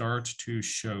start to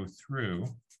show through.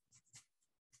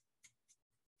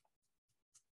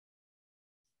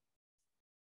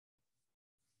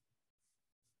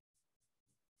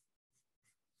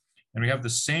 And we have the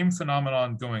same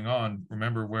phenomenon going on.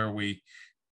 Remember where we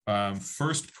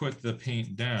first put the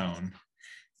paint down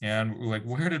and we're like,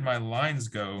 where did my lines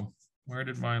go? Where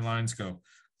did my lines go?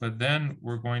 But then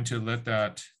we're going to let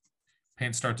that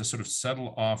paint start to sort of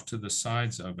settle off to the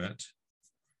sides of it.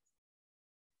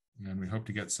 And we hope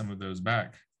to get some of those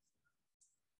back.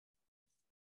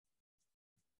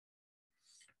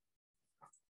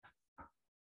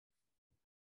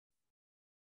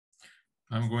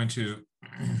 I'm going to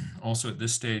also at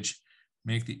this stage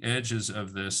make the edges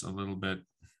of this a little bit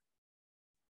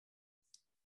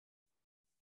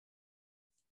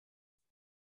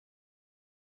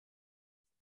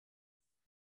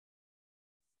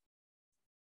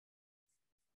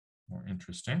more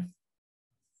interesting.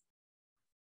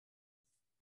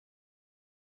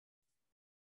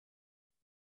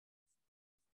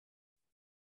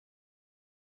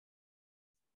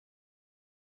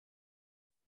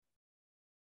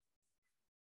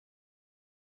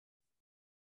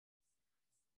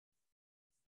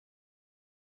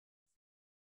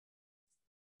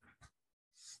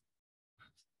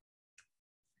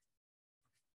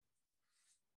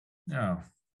 Now,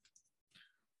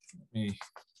 let me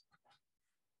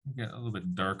get a little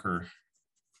bit darker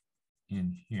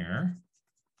in here.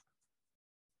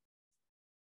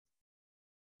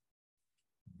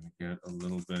 Get a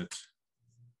little bit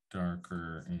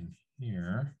darker in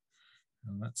here.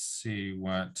 And let's see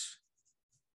what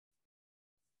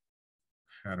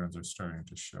patterns are starting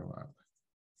to show up.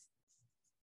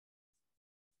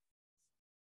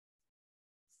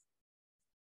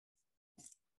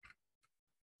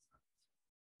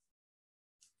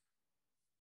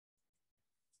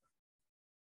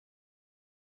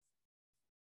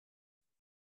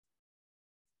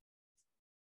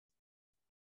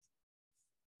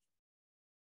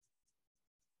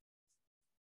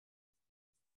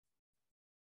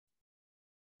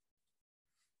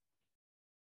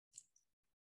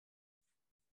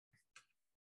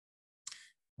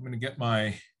 I'm going to get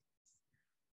my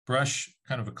brush,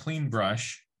 kind of a clean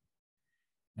brush.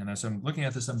 And as I'm looking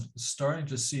at this, I'm starting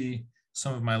to see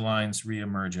some of my lines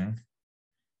re-emerging.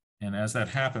 And as that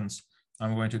happens,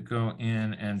 I'm going to go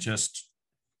in and just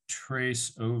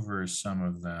trace over some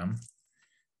of them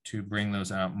to bring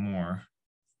those out more.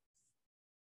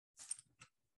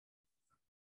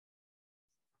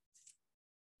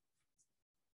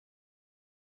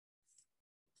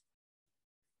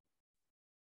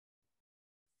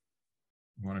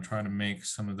 I want to try to make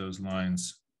some of those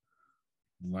lines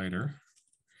lighter.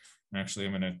 Actually,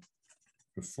 I'm going to,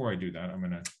 before I do that, I'm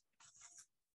going to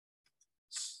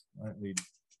slightly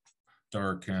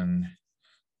darken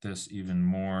this even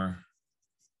more.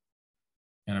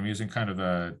 And I'm using kind of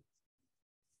a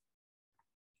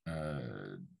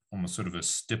almost sort of a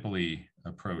stipply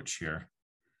approach here.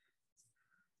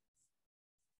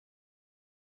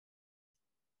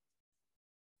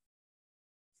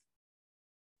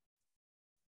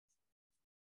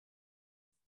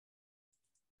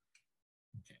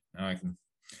 Okay, now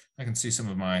I can see some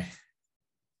of my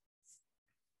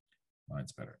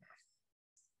lines better now.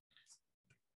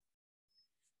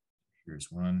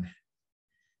 Here's one.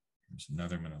 Here's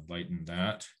another. I'm going to lighten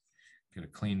that. Get a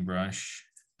clean brush.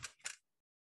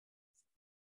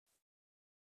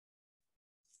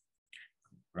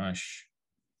 Brush.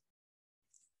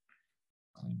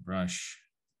 Clean brush.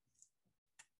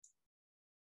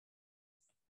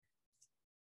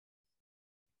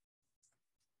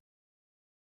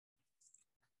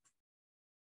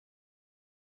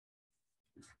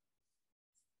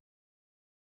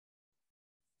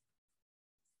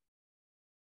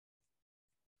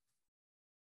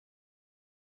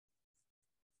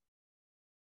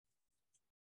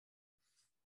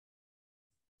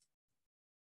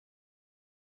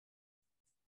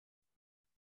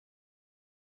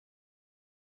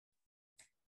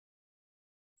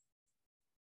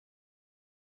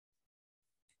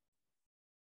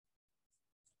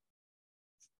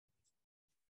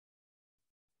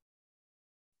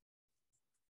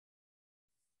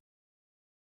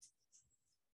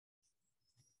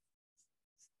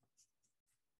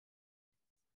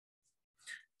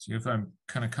 So if I'm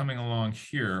kind of coming along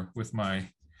here with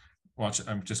my, watch,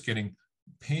 I'm just getting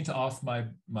paint off my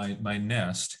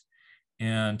nest,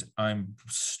 and I'm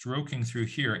stroking through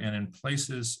here, and in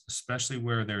places, especially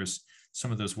where there's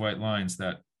some of those white lines,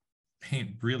 that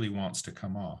paint really wants to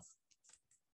come off.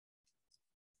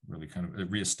 Really kind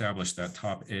of reestablish that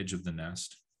top edge of the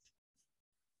nest.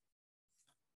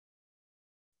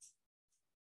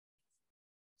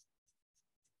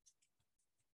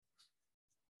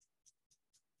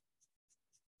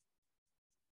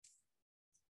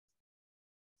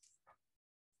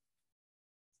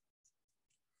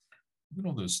 Look at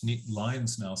all those neat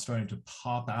lines now starting to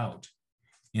pop out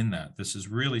in that. This is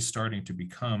really starting to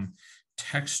become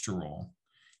textural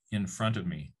in front of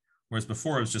me. Whereas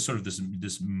before it was just sort of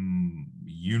this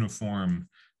uniform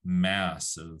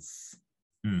mass of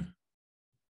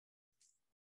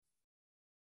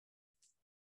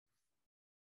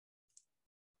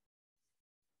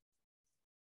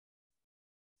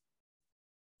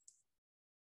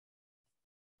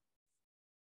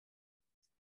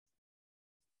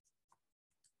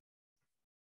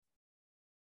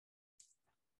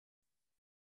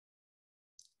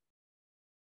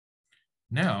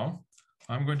Now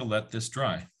I'm going to let this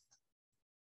dry.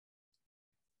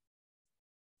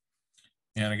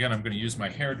 And again, I'm going to use my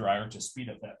hair dryer to speed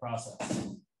up that process.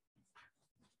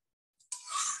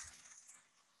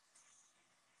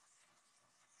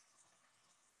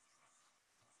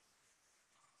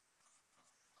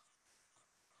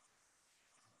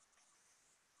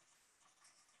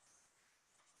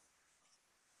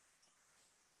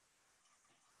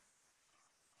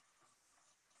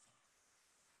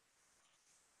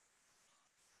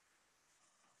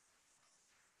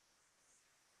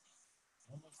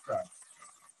 Almost dry.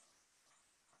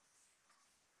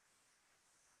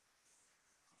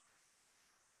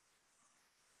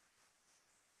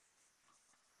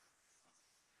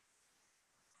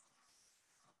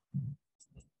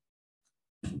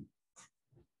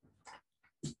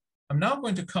 I'm now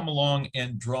going to come along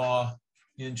and draw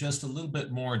in just a little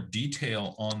bit more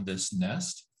detail on this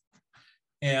nest.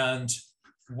 And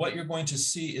what you're going to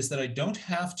see is that I don't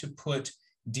have to put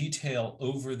detail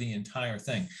over the entire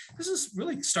thing. This is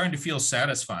really starting to feel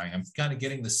satisfying. I'm kind of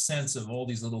getting the sense of all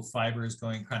these little fibers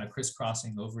going kind of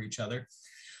crisscrossing over each other.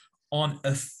 On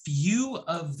a few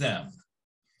of them,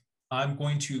 I'm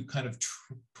going to kind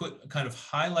of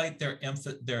highlight their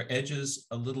edges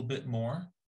a little bit more.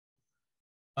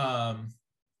 Hold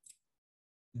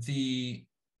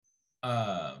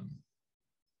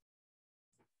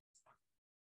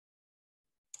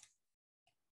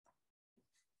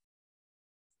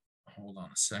on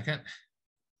a second.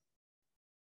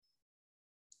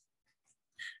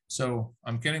 So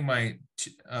I'm getting my,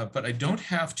 but I don't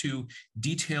have to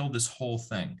detail this whole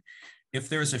thing. If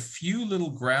there's a few little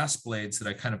grass blades that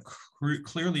I kind of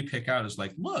clearly pick out as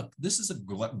like, look, this is a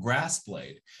grass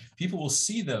blade. People will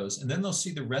see those, and then they'll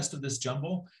see the rest of this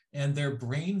jumble, and their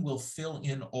brain will fill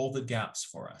in all the gaps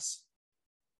for us.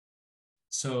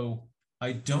 So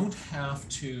I don't have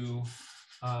to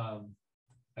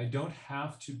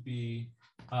be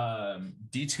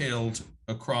detailed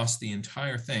across the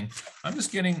entire thing. I'm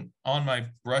just getting on my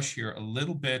brush here a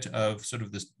little bit of sort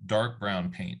of this dark brown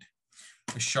paint,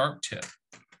 a sharp tip.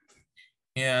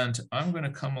 And I'm going to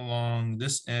come along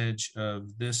this edge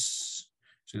of this.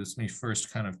 So let me first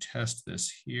kind of test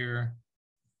this here.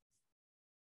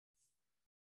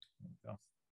 There we go.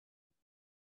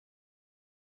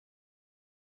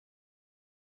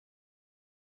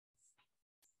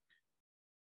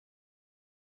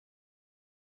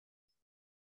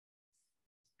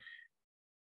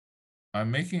 I'm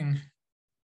making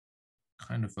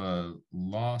kind of a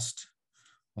lost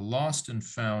and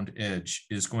found edge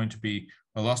is going to be,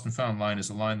 a lost and found line is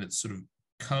a line that sort of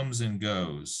comes and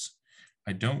goes.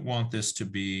 I don't want this to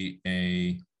be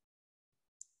a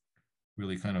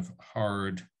really kind of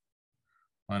hard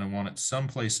line. I want it some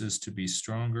places to be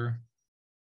stronger,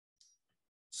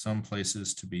 some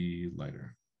places to be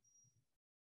lighter.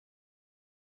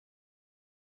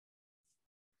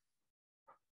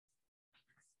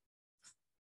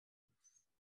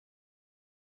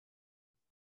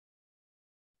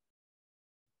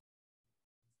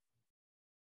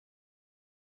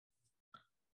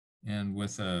 And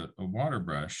with a water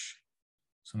brush,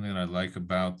 something that I like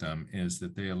about them is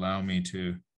that they allow me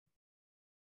to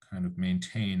kind of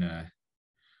maintain a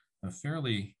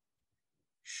fairly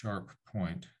sharp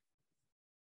point.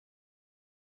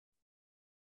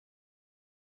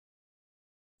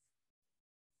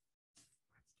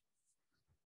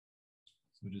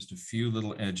 So just a few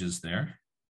little edges there.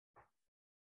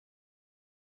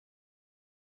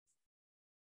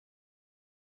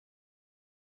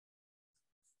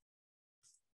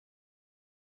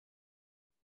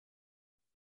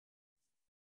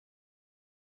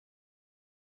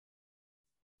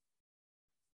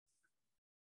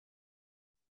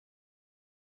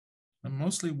 I'm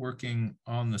mostly working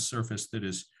on the surface that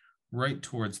is right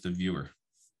towards the viewer.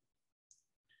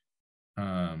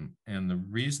 And the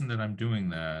reason that I'm doing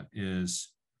that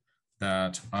is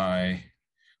that I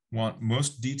want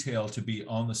most detail to be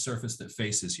on the surface that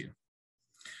faces you.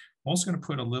 I'm also going to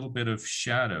put a little bit of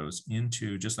shadows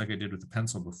into, just like I did with the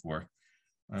pencil before.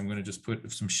 I'm going to just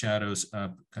put some shadows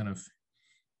up kind of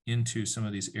into some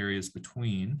of these areas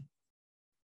between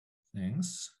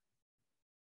things.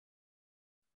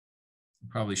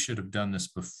 Probably should have done this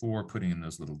before putting in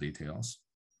those little details.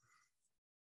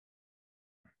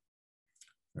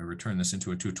 If I return this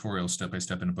into a tutorial step by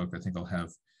step in a book, I think I'll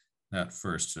have that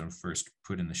first. So first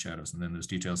put in the shadows and then those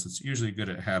details. It's usually a good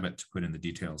habit to put in the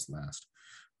details last.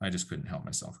 I just couldn't help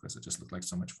myself because it just looked like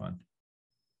so much fun.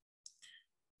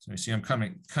 So you see I'm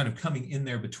kind of coming in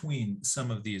there between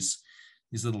some of these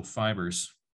little fibers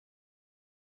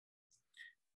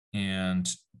and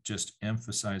just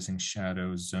emphasizing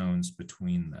shadow zones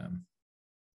between them.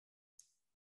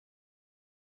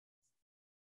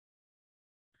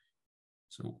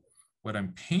 So what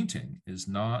I'm painting is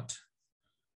not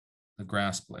the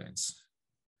grass blades.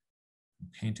 I'm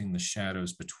painting the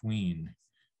shadows between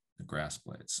the grass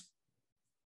blades.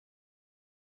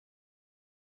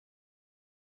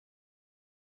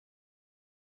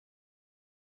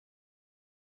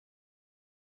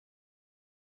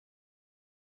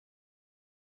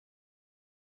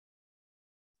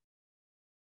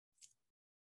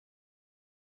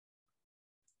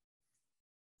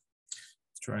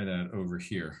 Try that over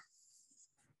here.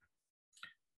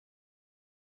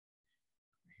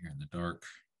 Here in the dark.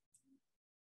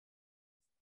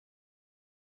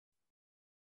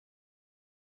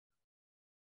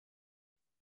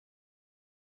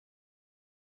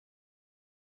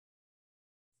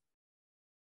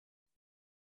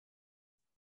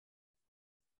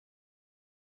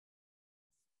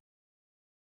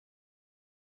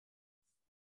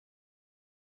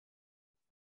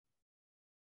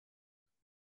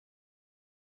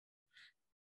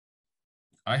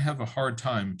 I have a hard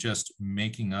time just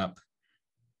making up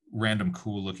random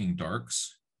cool looking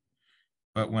darks.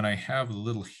 But when I have a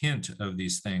little hint of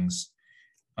these things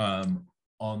on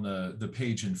the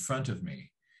page in front of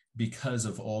me, because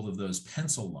of all of those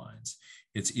pencil lines,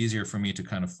 it's easier for me to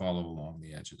kind of follow along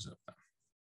the edges of them.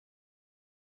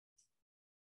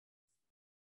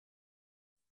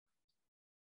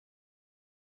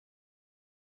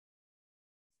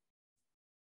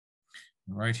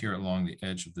 Right here along the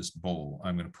edge of this bowl,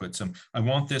 I'm going to put some, I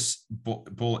want this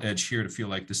bowl edge here to feel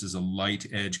like this is a light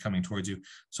edge coming towards you.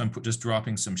 So I'm just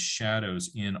dropping some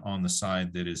shadows in on the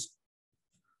side that is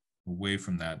away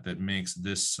from that, that makes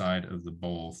this side of the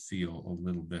bowl feel a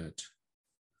little bit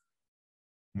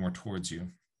more towards you.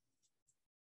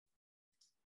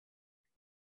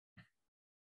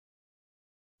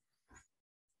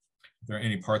 If there are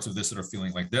any parts of this that are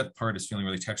feeling like that part is feeling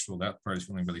really textural, that part is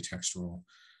feeling really textural.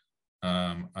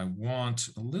 I want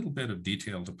a little bit of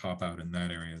detail to pop out in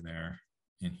that area there,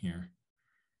 in here.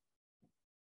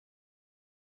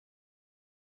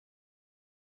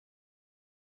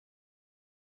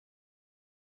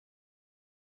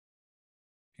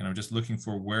 And I'm just looking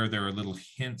for where there are little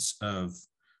hints of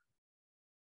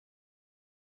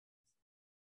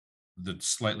the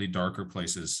slightly darker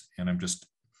places. And I'm just,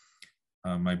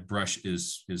 my brush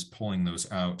is pulling those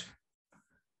out.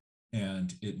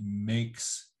 And it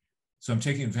makes, so I'm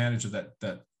taking advantage of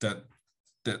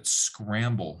that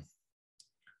scramble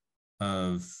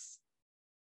of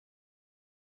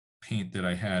paint that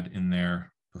I had in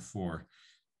there before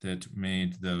that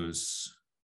made those.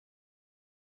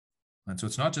 And so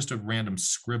it's not just a random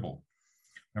scribble.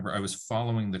 Remember, I was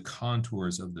following the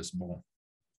contours of this bowl.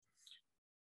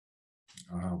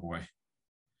 Oh boy.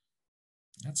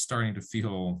 That's starting to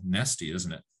feel nesty,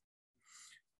 isn't it?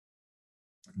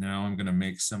 Now I'm going to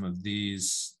make some of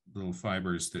these little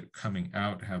fibers that coming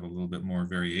out have a little bit more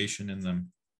variation in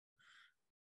them.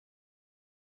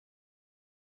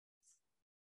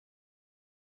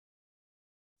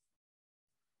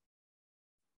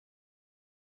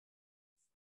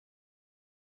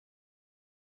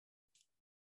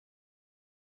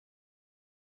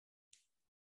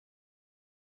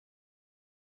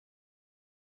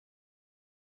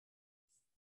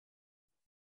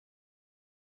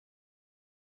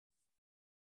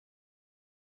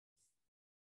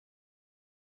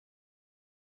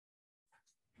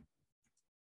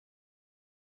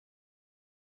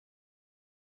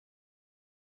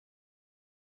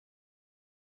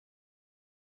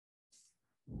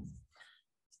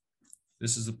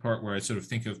 This is the part where I sort of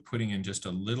think of putting in just a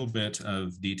little bit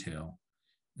of detail.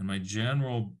 And my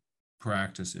general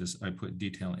practice is I put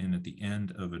detail in at the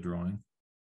end of a drawing.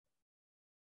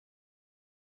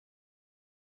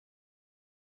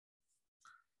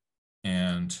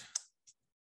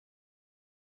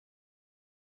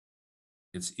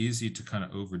 it's easy to kind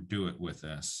of overdo it with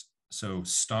this. So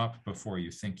stop before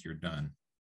you think you're done.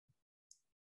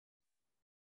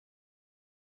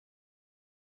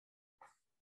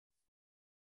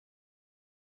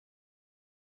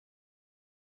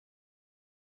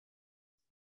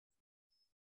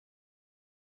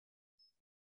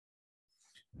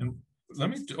 And let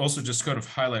me also just kind of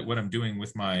highlight what I'm doing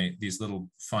with these little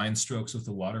fine strokes with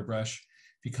the water brush,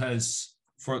 because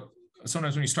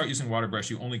sometimes when you start using water brush,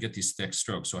 you only get these thick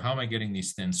strokes. So how am I getting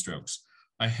these thin strokes?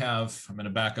 I'm going to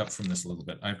back up from this a little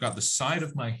bit. I've got the side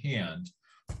of my hand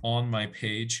on my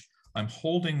page. I'm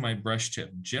holding my brush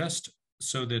tip just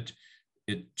so that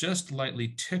it just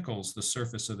lightly tickles the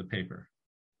surface of the paper.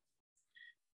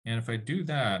 And if I do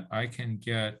that, I can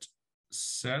get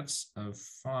sets of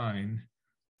fine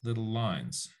little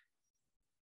lines.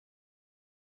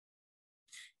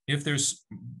 If there's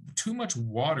too much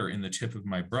water in the tip of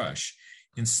my brush,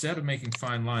 instead of making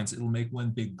fine lines, it'll make one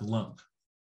big glump.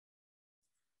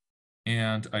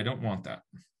 And I don't want that.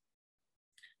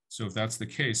 So if that's the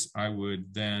case, I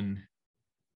would then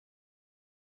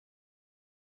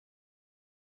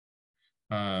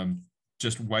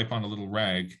just wipe on a little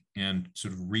rag and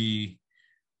sort of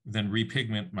then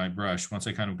repigment my brush once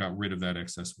I kind of got rid of that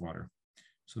excess water.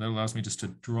 So that allows me just to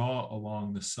draw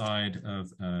along the side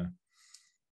of a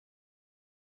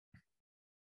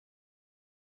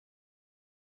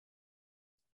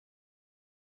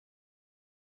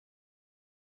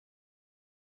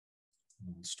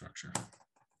little structure.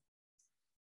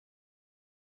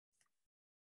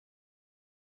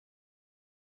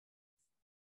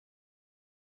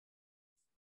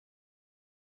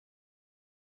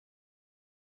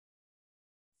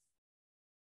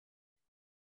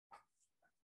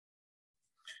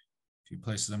 Few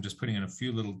places I'm just putting in a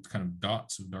few little kind of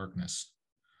dots of darkness.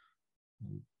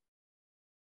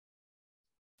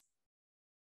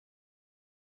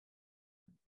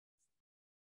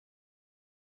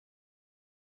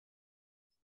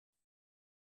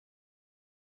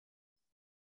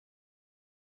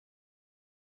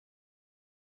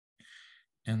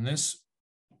 And this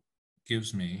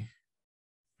gives me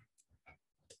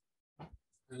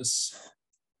this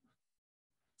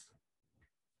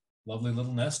lovely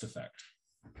little nest effect.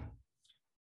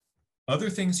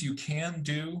 Other things you can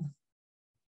do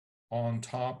on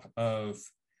top of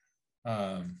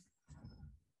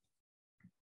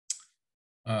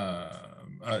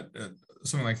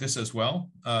something like this as well.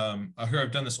 Here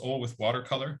I've done this all with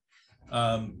watercolor.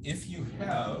 If you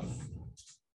have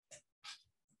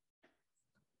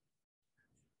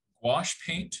gouache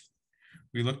paint,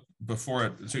 we looked before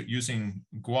at using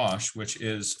gouache, which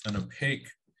is an opaque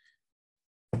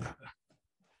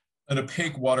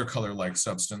watercolor-like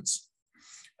substance.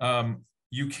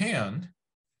 You can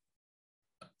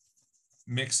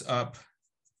mix up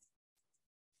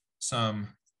some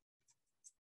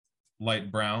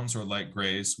light browns or light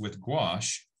grays with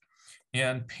gouache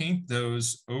and paint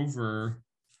those over,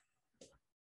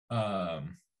 let's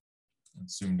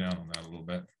zoom down on that a little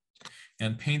bit,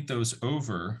 and paint those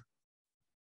over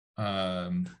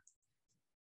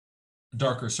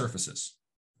darker surfaces.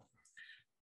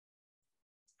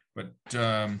 But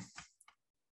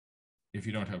if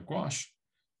you don't have gouache,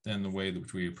 then the way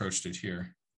that we approached it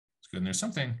here is good. And there's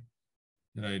something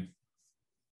that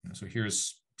so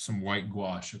here's some white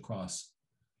gouache across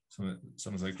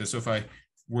something like this. So if I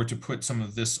were to put some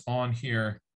of this on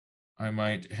here, I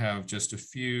might have just a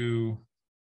few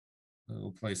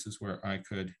little places where I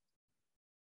could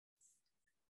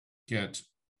get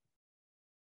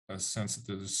a sense that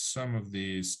there's some of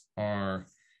these are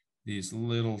these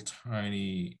little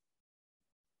tiny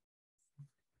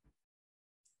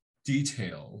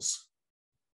details.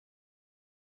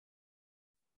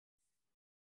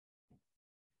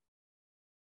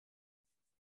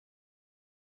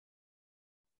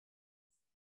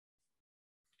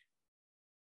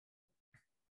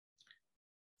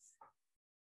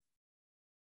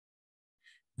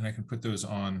 And I can put those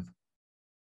on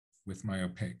with my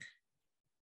opaque.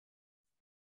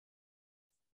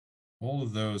 All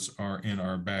of those are in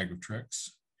our bag of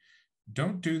tricks.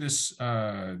 Don't do this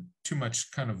too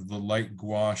much, kind of the light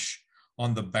gouache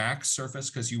on the back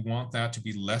surface, because you want that to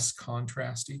be less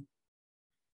contrasty.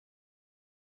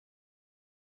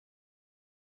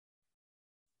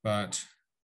 But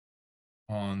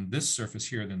on this surface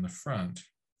here, than the front,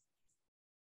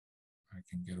 I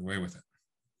can get away with it.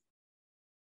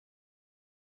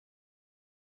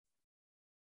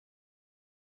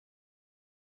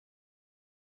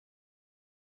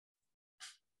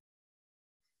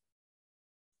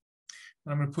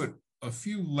 I'm going to put a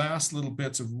few last little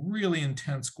bits of really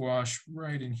intense gouache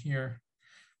right in here.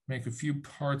 make a few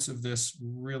parts of this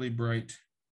really bright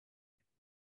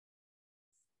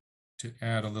to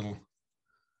add a little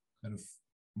kind of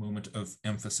moment of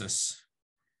emphasis.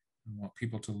 I want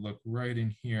people to look right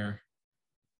in here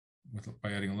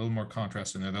by adding a little more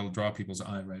contrast in there. That'll draw people's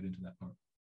eye right into that part.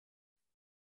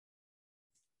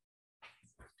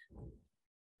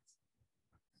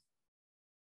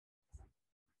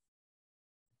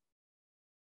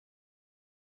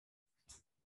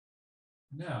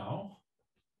 Now,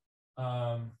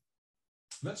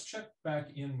 let's check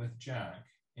back in with Jack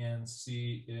and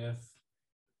see if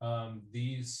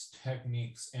these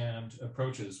techniques and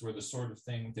approaches were the sort of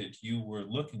thing that you were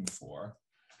looking for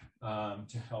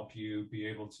to help you be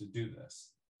able to do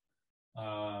this. So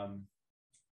I'm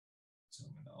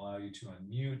going to allow you to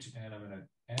unmute, and I'm going to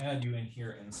add you in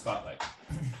here in Spotlight.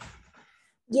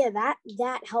 Yeah, that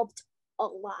helped a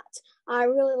lot. I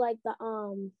really like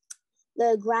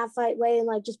the graphite way and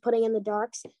like just putting in the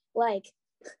darks. Like,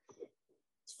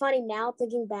 it's funny now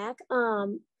thinking back,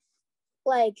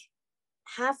 like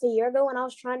half a year ago when I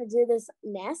was trying to do this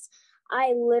nest,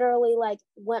 I literally like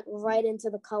went right into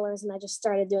the colors and I just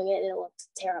started doing it and it looked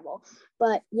terrible.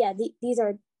 But yeah, these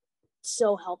are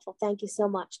so helpful. Thank you so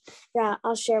much. Yeah,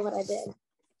 I'll share what I did.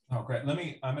 Oh, great.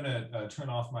 I'm going to turn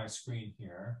off my screen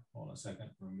here. Hold on a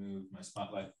second, remove my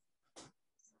Spotlight.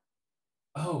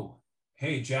 Oh,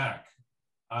 hey, Jack,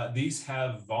 these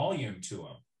have volume to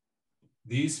them.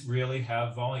 These really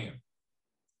have volume.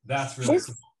 That's really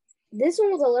cool. This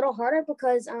one was a little harder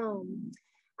because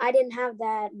I didn't have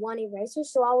that one eraser,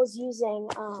 so I was using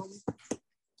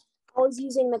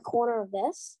the corner of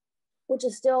this, which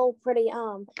is still pretty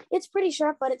it's pretty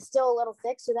sharp, but it's still a little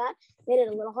thick, so that made it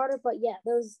a little harder. But yeah,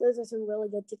 those are some really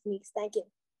good techniques. Thank you.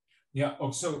 Yeah.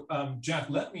 Oh, so Jack,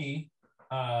 let me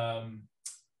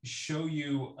show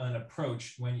you an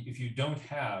approach if you don't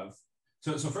have.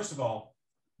 So first of all,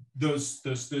 those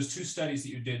two studies that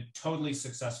you did totally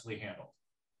successfully handled.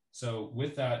 So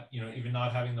with that, even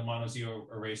not having the mono zero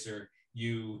eraser,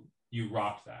 you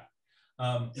rocked that.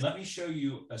 Let me show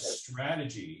you a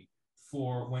strategy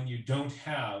for when you don't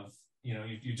have,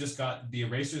 you just got the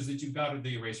erasers that you've got or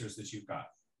the erasers that you've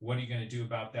got. What are you going to do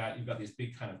about that? You've got this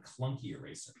big kind of clunky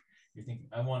eraser. You're thinking,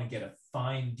 I want to get a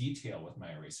fine detail with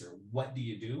my eraser. What do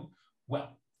you do?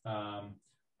 Well,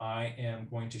 I am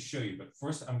going to show you, but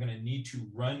first I'm going to need to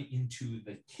run into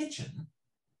the kitchen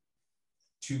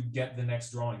to get the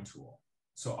next drawing tool.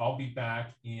 So I'll be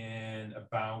back in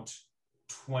about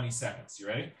 20 seconds. You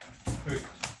ready?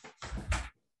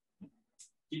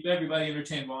 Keep everybody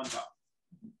entertained while I'm talking.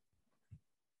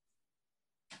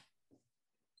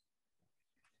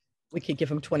 We could give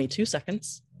him 22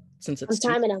 seconds since it's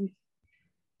I'm timing them.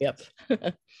 Yep.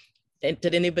 And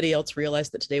did anybody else realize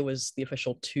that today was the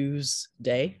official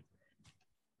Tuesday?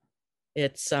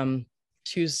 It's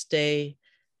Tuesday,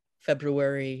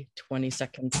 February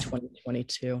 22nd,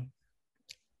 2022.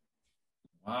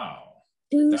 Wow.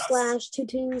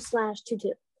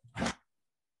 2/22/22.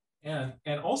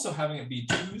 And also having it be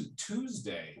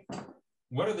Tuesday.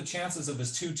 What are the chances of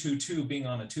this 222 being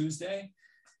on a Tuesday?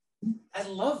 I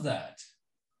love that.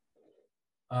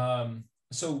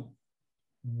 So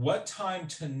what time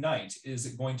tonight is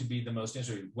it going to be the most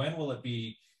interesting? When will it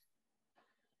be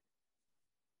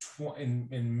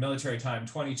in military time,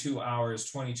 22 hours,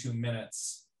 22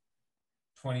 minutes,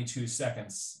 22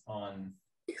 seconds on?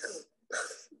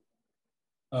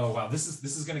 Oh, wow, this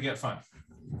is going to get fun.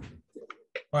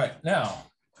 All right, now,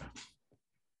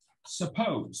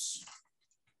 suppose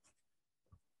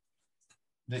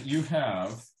that you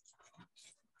have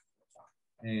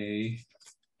a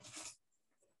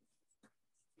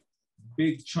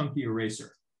big chunky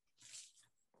eraser.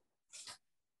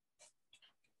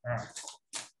 All right.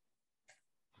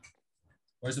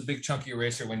 Where's the big chunky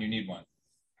eraser when you need one?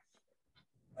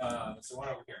 So one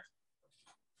over here.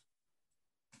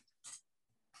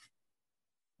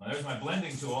 Well, there's my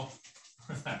blending tool.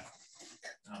 on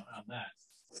that.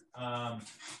 All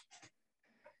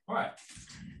right.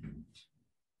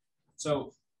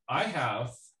 So I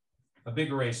have a big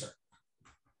eraser,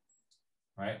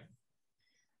 right?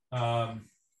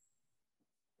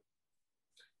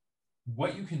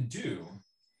 What you can do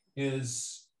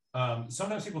is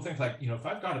sometimes people think like, if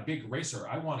I've got a big eraser,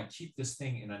 I want to keep this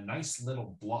thing in a nice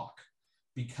little block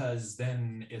because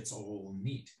then it's all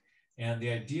neat. And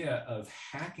the idea of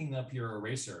hacking up your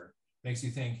eraser makes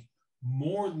you think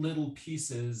more little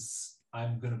pieces,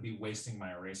 I'm going to be wasting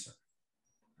my eraser,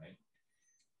 right?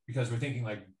 Because we're thinking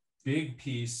like big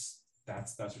piece,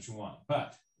 that's what you want.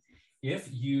 But if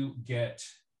you get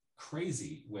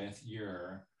crazy with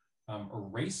your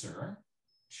eraser,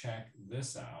 check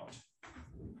this out.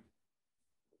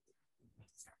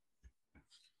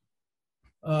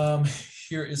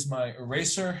 Here is my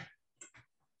eraser.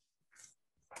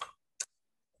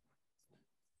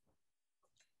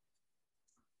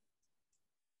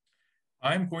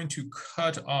 I'm going to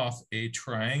cut off a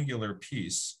triangular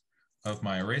piece of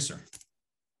my eraser.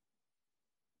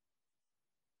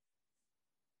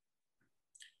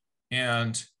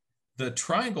 And the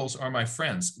triangles are my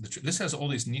friends. This has all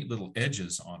these neat little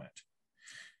edges on it.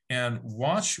 And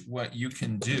watch what you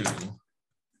can do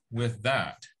with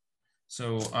that.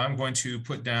 So I'm going to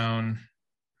put down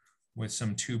with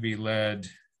some 2B lead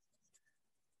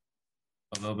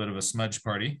a little bit of a smudge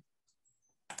party.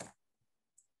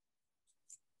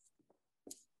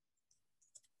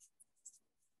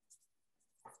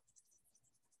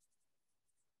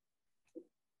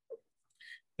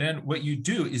 Then what you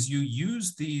do is you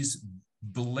use these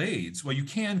blades. Well, you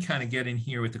can kind of get in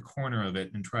here with the corner of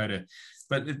it and try to,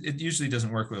 but it usually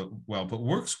doesn't work well. But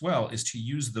works well is to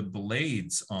use the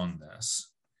blades on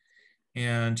this.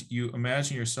 And you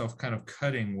imagine yourself kind of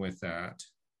cutting with that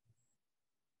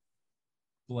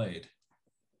blade.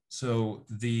 So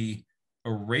the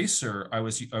eraser, I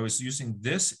was using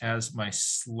this as my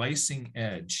slicing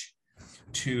edge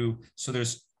so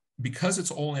there's, because it's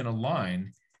all in a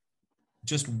line,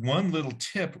 just one little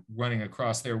tip running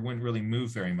across there wouldn't really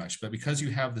move very much. But because you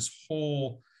have this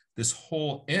whole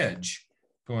edge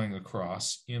going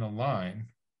across in a line.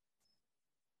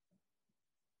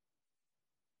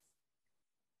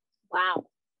 Wow.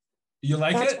 You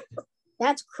like it?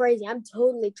 That's crazy. I'm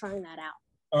totally trying that out.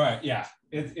 All right, yeah,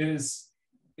 it is.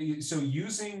 So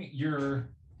using your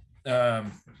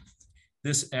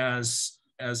this as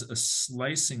a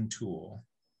slicing tool.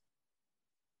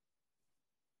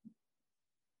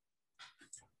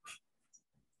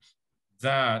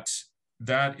 That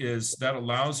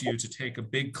allows you to take a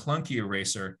big clunky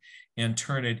eraser and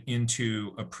turn it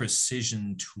into a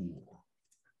precision tool.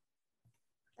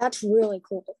 That's really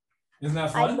cool. Isn't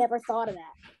that fun? I never thought of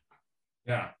that.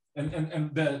 Yeah, and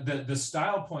the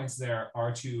style points there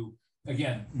are to,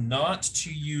 again, not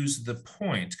to use the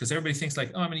point, because everybody thinks like,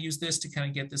 oh, I'm going to use this to kind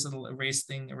of get this little erase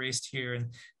thing erased here,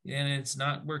 and it's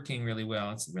not working really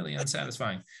well. It's really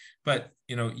unsatisfying. But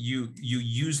you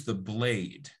use the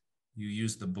blade. You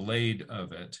use the blade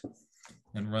of it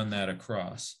and run that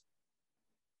across.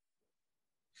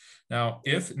 Now,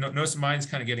 notice mine's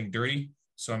kind of getting dirty,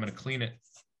 so I'm going to clean it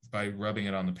by rubbing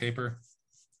it on the paper.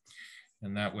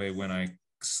 And that way, when I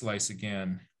slice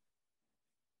again,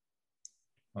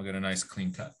 I'll get a nice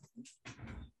clean cut.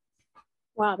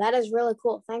 Wow, that is really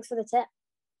cool. Thanks for the tip.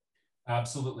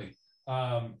 Absolutely.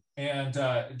 And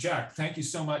Jack, thank you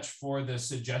so much for the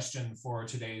suggestion for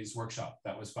today's workshop.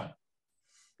 That was fun.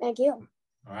 Thank you.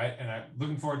 All right, and I'm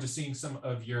looking forward to seeing some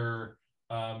of your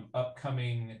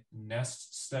upcoming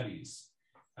nest studies.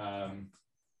 And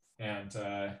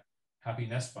happy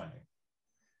nest finding.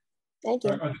 Thank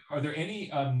you. Are there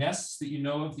any nests that you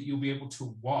know of that you'll be able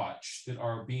to watch that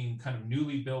are being kind of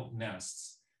newly built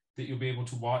nests that you'll be able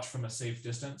to watch from a safe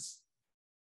distance?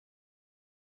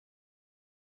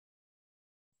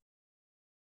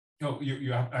 Oh,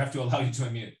 I have to allow you to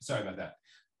unmute. Sorry about that.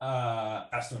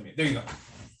 Ask to unmute. There you go.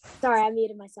 Sorry, I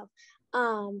muted myself.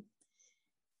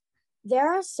 There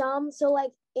are some, so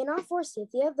like in our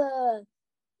forsythia, the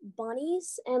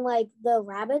bunnies and like the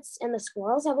rabbits and the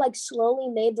squirrels have like slowly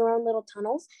made their own little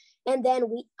tunnels. And then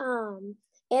we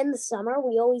in the summer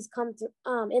we always come through,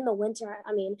 in the winter,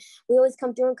 I mean, we always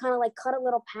come through and kind of like cut a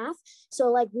little path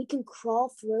so like we can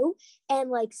crawl through and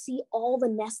like see all the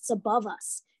nests above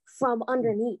us from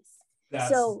underneath.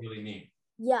 That's really neat.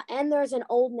 Yeah, and there's an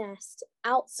old nest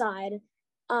outside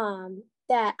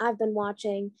that I've been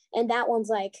watching, and that one's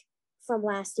like from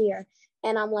last year,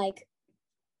 and I'm like,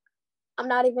 I'm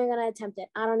not even gonna attempt it.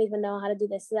 I don't even know how to do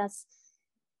this. So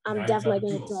I'm definitely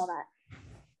gonna do all that.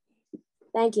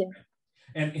 Thank you.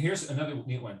 And here's another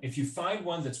neat one. If you find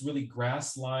one that's really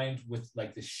grass lined with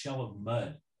like this shell of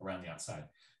mud around the outside,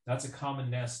 that's a common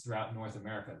nest throughout North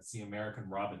America. It's the American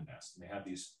robin nest. And they have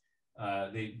these,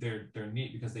 they're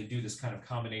neat because they do this kind of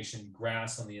combination,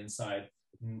 grass on the inside,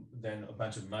 then a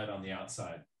bunch of mud on the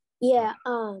outside. Yeah,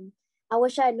 I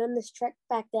wish I had known this trick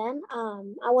back then.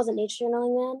 I wasn't nature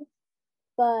journaling then,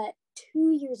 but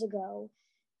 2 years ago,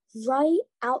 right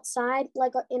outside,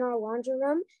 like in our laundry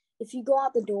room, if you go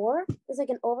out the door, there's like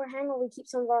an overhang where we keep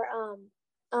some of our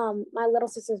my little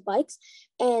sister's bikes,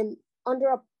 and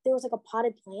there was like a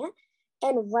potted plant,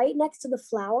 and right next to the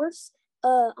flowers,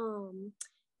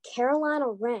 Carolina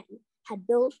wren had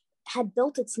built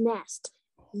its nest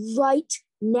right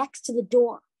next to the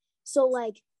door. So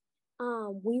like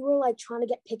we were like trying to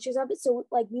get pictures of it, so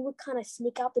like we would kind of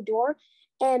sneak out the door,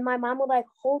 and my mom would like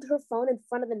hold her phone in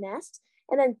front of the nest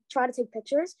and then try to take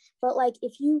pictures. But like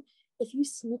if you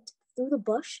sneaked through the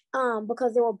bush,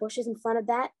 because there were bushes in front of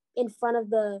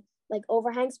the like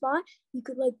overhang spot, you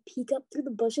could like peek up through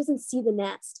the bushes and see the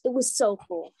nest. It was so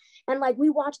cool. And like we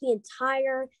watched the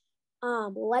entire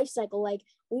life cycle. Like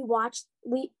we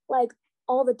like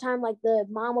all the time, like the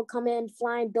mom would come in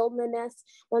flying, building the nest.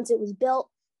 Once it was built,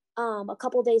 a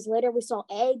couple of days later we saw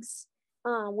eggs.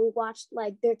 We watched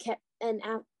like there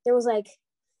was like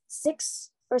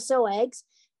 6 or so eggs,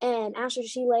 and after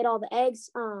she laid all the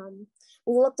eggs,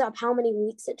 we looked up how many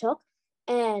weeks it took,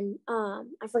 and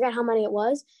I forgot how many it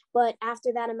was, but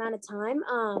after that amount of time,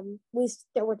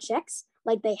 there were chicks,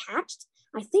 like they hatched.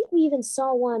 I think we even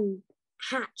saw one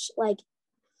hatch. Like,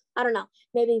 I don't know,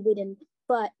 maybe we didn't,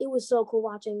 but it was so cool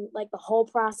watching like the whole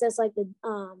process, like the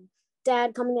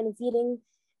dad coming in and feeding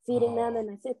them, and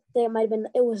I think they might have been.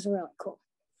 It was really cool.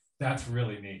 That's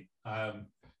really neat.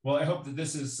 Well, I hope that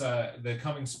this is the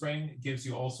coming spring gives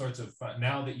you all sorts of fun.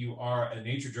 Now that you are a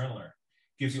nature journaler,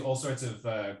 gives you all sorts of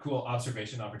cool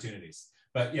observation opportunities.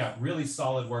 But yeah, really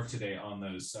solid work today on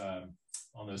those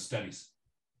studies.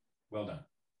 Well done.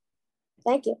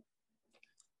 Thank you.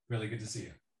 Really good to see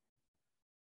you.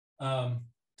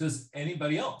 Does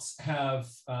anybody else have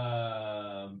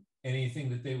anything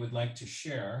that they would like to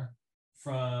share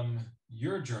from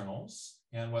your journals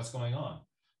and what's going on?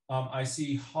 I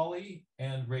see Holly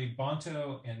and Ray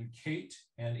Bonto and Kate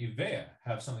and Ivea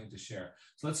have something to share.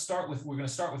 So we're going to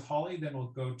start with Holly, then we'll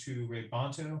go to Ray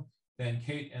Bonto, then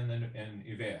Kate, and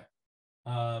Ivea.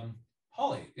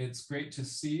 Holly, it's great to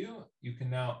see you. You can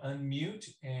now unmute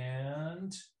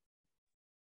and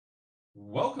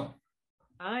welcome.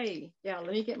 Hi. Yeah,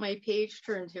 let me get my page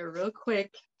turned here real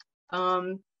quick.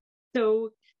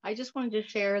 So I just wanted to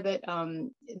share that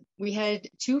we had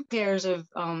 2 pairs of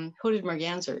hooded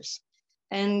mergansers,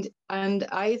 and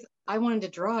I wanted to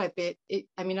draw it, but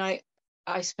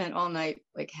I spent all night,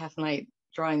 like half a night,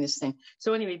 drawing this thing.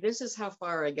 So anyway, this is how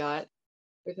far I got.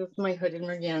 This is my hooded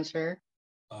merganser.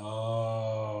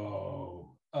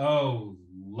 Oh,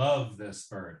 love this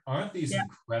bird. Aren't these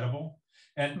incredible?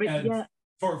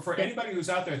 For anybody who's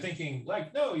out there thinking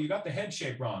like, no, you got the head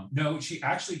shape wrong. No, she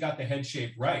actually got the head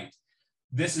shape right.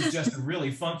 This is just a really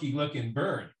funky looking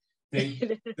bird.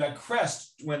 That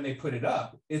crest, when they put it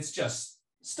up, it's just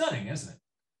stunning, isn't it?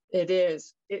 It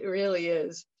is. It really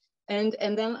is. And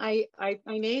then I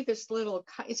made this little,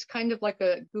 it's kind of like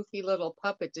a goofy little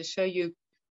puppet to show you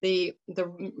the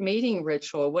mating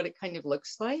ritual, what it kind of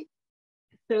looks like.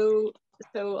 So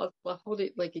I'll hold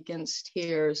it like against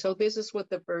here. So this is what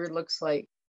the bird looks like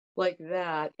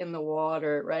that in the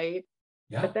water, right?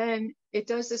 Yeah. But then it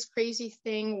does this crazy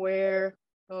thing where,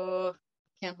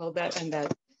 can't hold that and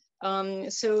that.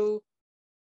 So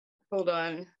hold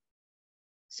on.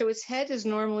 So its head is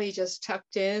normally just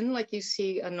tucked in like you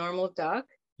see a normal duck.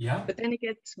 Yeah. But then it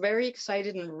gets very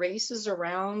excited and races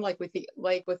around like with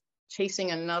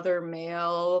chasing another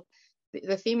male.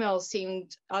 The females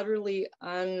seemed utterly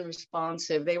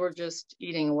unresponsive. They were just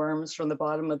eating worms from the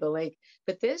bottom of the lake.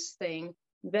 But this thing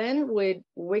then would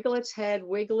wiggle its head,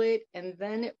 wiggle it, and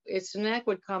then its neck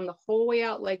would come the whole way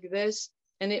out like this,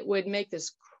 and it would make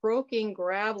this croaking,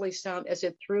 gravelly sound as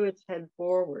it threw its head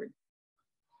forward.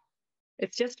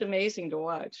 It's just amazing to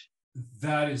watch.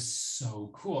 That is so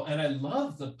cool. And I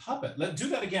love the puppet. Let's do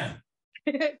that again.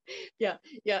 Yeah.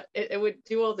 It would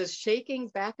do all this shaking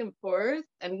back and forth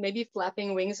and maybe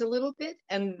flapping wings a little bit.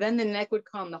 And then the neck would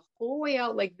come the whole way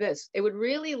out like this. It would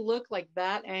really look like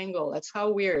that angle. That's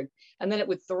how weird. And then it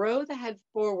would throw the head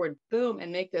forward, boom,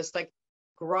 and make this like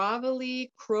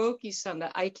grovelly, croaky sound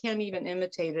that I can't even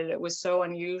imitate it. It was so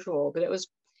unusual, but it was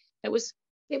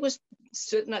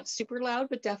not super loud,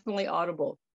 but definitely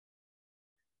audible.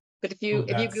 But if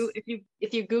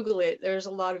you Google it, there's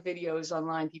a lot of videos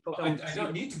online. People I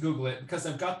don't need to Google it because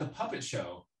I've got the puppet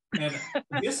show, and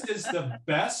this is the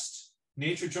best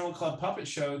Nature Journal Club puppet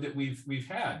show that we've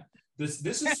had. This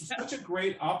is such a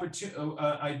great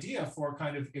idea for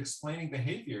kind of explaining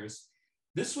behaviors.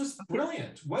 This was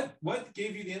brilliant. What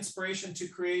gave you the inspiration to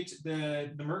create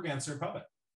the merganser puppet?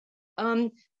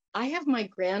 I have my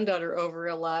granddaughter over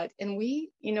a lot, and we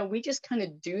just kind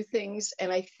of do things, and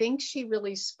I think she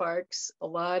really sparks a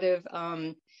lot of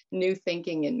new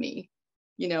thinking in me.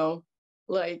 I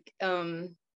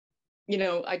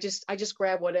just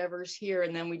grab whatever's here,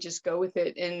 and then we just go with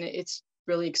it, and it's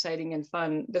really exciting and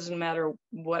fun. Doesn't matter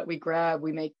what we grab,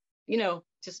 we make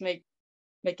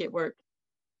it work.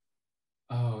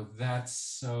 Oh, that's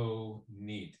so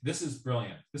neat. This is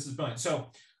brilliant.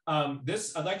 So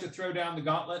I'd like to throw down the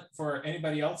gauntlet for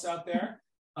anybody else out there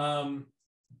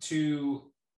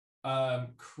to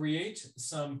create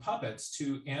some puppets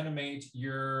to animate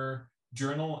your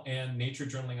journal and nature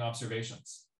journaling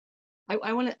observations.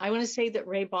 I want to say that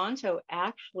Ray Bonto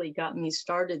actually got me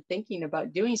started thinking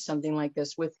about doing something like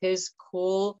this with his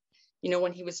cool,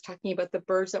 when he was talking about the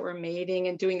birds that were mating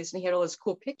and doing this, and he had all those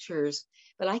cool pictures,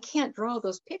 but I can't draw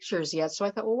those pictures yet. So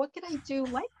I thought, well, what could I do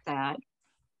like that,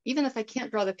 even if I can't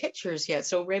draw the pictures yet?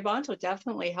 So Ray Bonto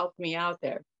definitely helped me out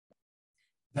there.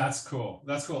 That's cool.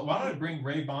 That's cool. Why don't I bring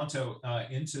Ray Bonto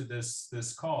into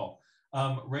this call?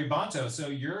 Ray Bonto, so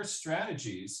your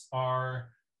strategies are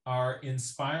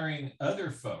inspiring other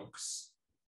folks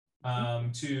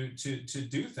to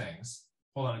do things.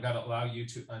 Hold on, I got to allow you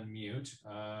to unmute.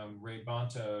 Ray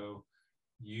Bonto,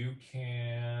 you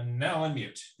can now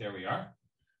unmute. There we are.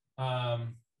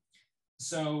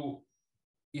 So,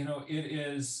 it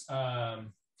is,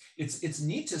 it's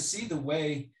neat to see the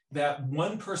way that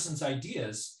one person's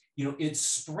ideas, it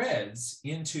spreads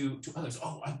into others.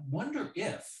 Oh, I wonder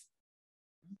if,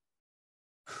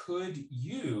 could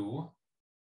you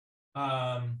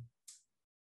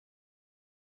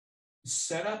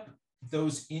set up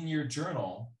those in your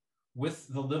journal with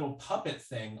the little puppet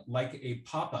thing, like a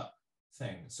pop-up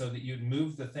thing, so that you'd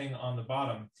move the thing on the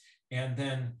bottom, and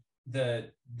then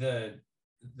the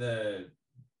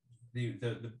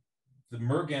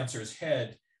merganser's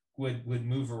head would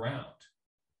move around.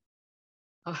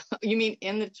 You mean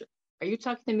are you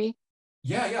talking to me?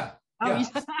 Yeah. Oh, yeah. yeah.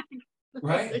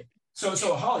 Right.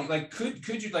 So Holly, like,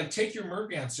 could you like take your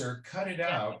merganser, cut it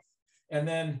out, and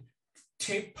then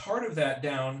tape part of that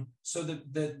down so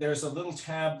that there's a little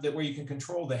tab where you can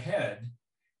control the head,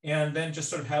 and then just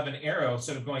sort of have an arrow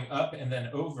sort of going up and then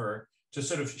over to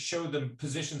sort of show the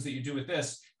positions that you do with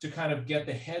this to kind of get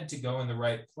the head to go in the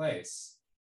right place.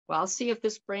 Well, I'll see if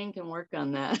this brain can work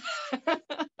on that.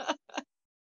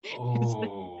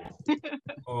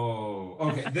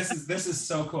 Okay. This is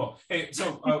so cool. Hey,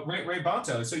 so Ray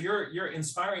Bonto, so you're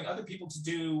inspiring other people to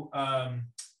do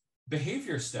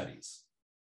behavior studies.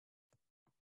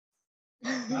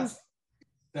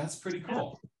 That's pretty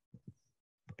cool.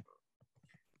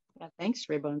 Yeah, thanks,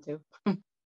 Ray Bonto.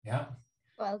 Yeah.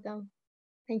 Welcome.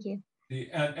 Thank you.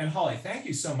 And Holly, thank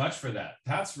you so much for that.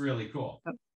 That's really cool.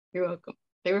 Oh, you're welcome.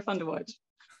 They were fun to watch.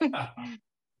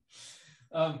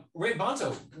 Ray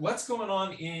Bonto, what's going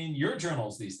on in your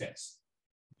journals these days?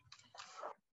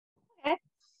 Okay.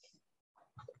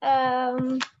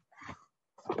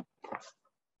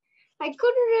 I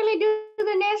couldn't really do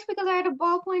the nest because I had a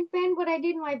ballpoint pen, but I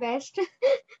did my best.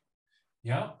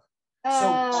 Yeah.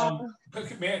 So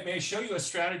may I show you a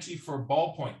strategy for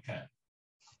ballpoint pen?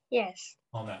 Yes.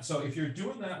 On that. So if you're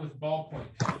doing that with ballpoint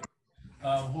pen,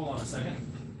 hold on a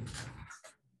second.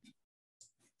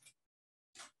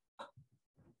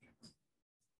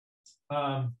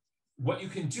 What you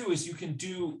can do is you can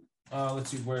do,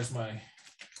 let's see, where's the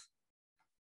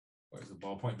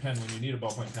ballpoint pen when you need a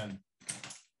ballpoint pen?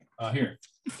 Here.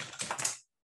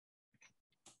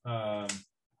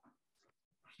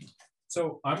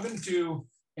 So I'm going to do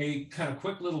a kind of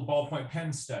quick little ballpoint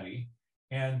pen study,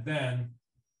 and then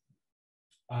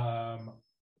there'll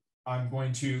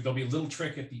be a little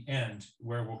trick at the end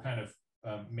where we'll kind of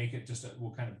make it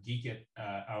we'll kind of geek it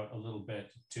out a little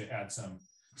bit to add some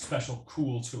special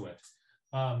cool to it.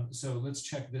 So let's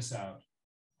check this out.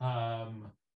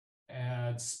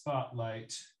 Add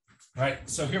spotlight. All right,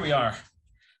 so here we are.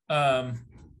 I'm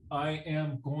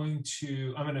going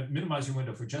to minimize your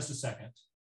window for just a second.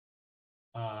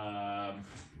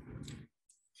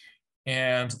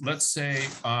 And let's say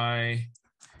I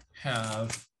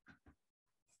have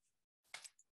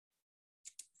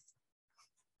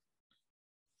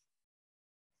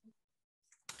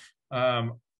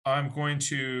I'm going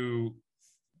to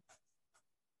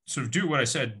sort of do what I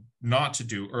said not to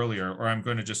do earlier, or I'm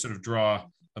going to just sort of draw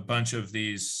a bunch of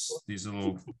these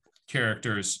little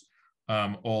characters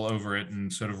all over it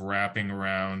and sort of wrapping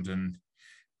around, and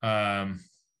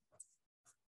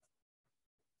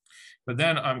but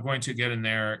then I'm going to get in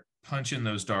there, punch in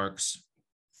those darks.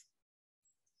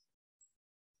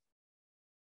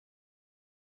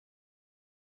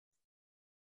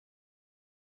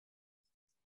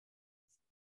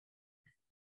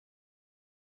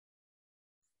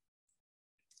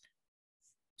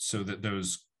 So that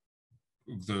those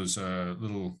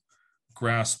little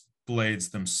grass blades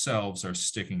themselves are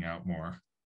sticking out more.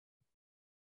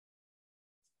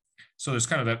 So there's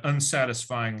kind of that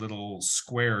unsatisfying little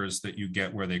squares that you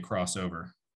get where they cross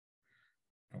over.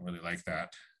 I don't really like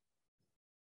that.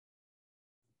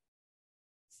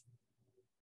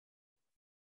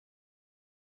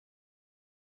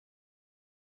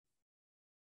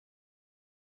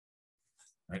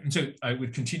 Right, and so I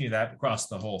would continue that across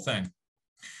the whole thing.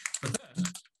 But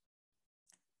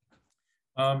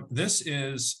This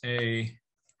is a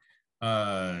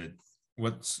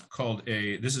what's called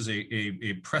this is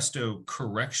a Presto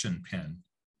correction pen,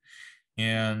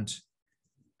 and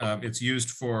it's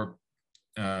used for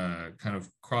kind of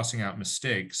crossing out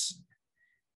mistakes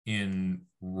in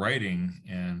writing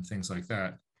and things like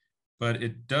that. But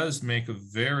it does make a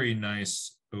very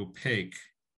nice opaque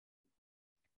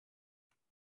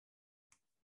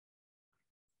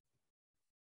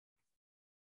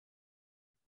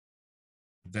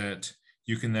that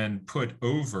you can then put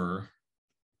over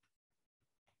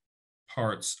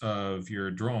parts of your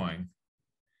drawing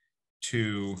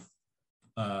to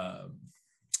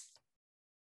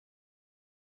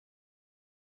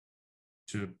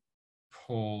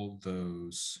pull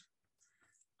those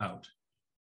out.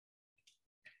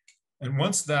 And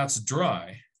once that's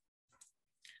dry,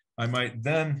 I might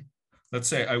then, let's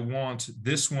say I want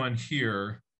this one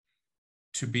here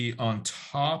to be on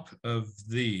top of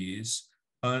these,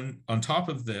 on top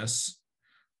of this,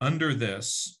 under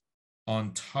this,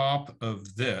 on top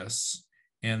of this,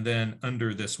 and then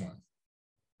under this one,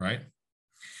 right?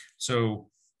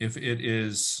 So if it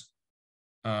is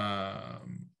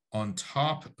on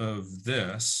top of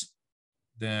this,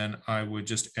 then I would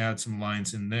just add some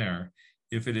lines in there.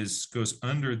 If it goes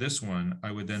under this one,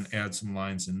 I would then add some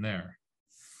lines in there.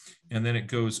 And then it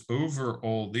goes over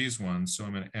all these ones. So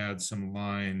I'm going to add some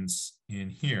lines in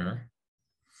here.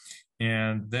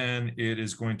 And then it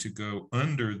is going to go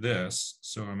under this.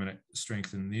 So I'm going to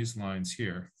strengthen these lines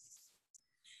here.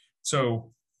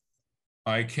 So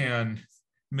I can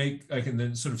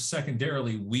then sort of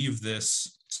secondarily weave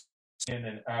this in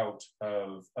and out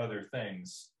of other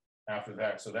things after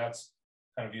that. So that's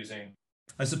kind of using,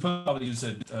 I suppose I'll use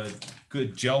a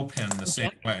good gel pen the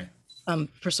same way.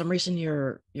 For some reason,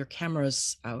 your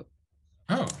camera's out.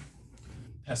 Oh,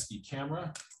 pesky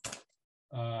camera.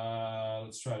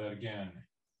 Let's try that again.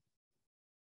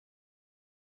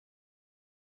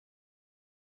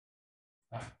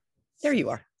 There you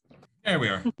are. There we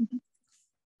are.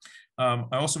 I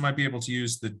also might be able to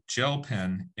use the gel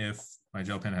pen if my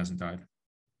gel pen hasn't died.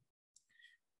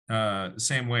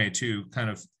 Same way to kind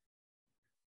of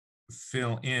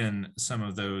fill in some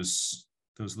of those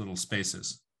little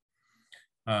spaces.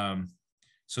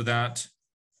 So that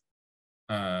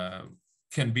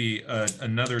can be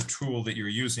another tool that you're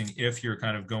using if you're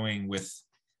kind of going with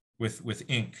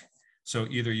ink. So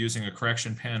either using a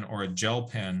correction pen or a gel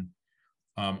pen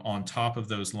on top of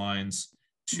those lines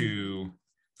to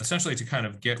essentially to kind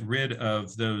of get rid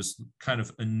of those kind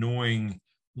of annoying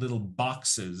little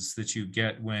boxes that you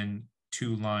get when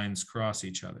two lines cross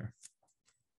each other.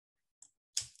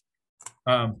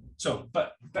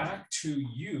 But back to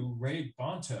you, Ray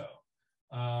Bonto.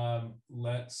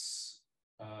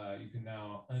 You can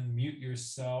now unmute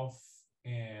yourself,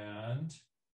 and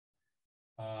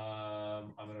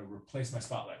I'm going to replace my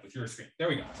spotlight with your screen. There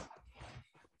we go.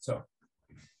 So.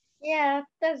 Yeah,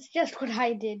 that's just what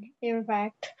I did, in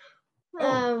fact.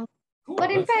 Cool. But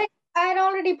in fact, I'd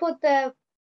already put the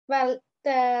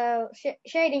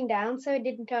shading down, so it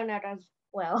didn't turn out as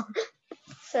well.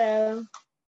 So,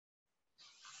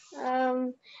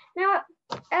 now,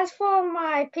 as for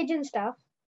my pigeon stuff,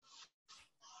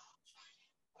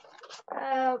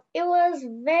 it was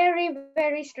very,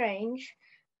 very strange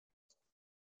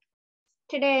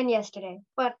today and yesterday.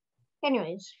 But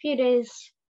anyways, a few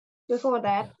days before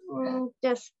that,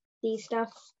 just these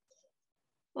stuff.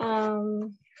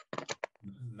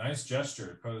 Nice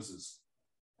gesture, poses.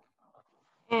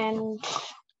 And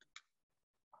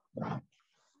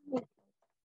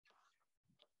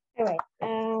anyway,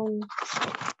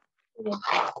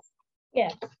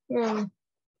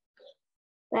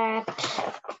 that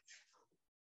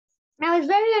now it's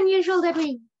very unusual that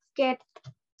we get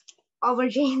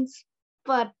aubergines,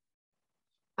 but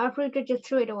our fruiter just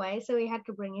threw it away, so we had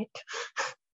to bring it.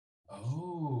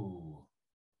 Oh.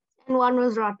 And one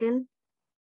was rotten.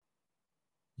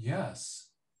 Yes.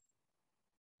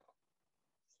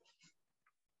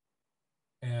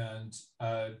 And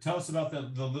tell us about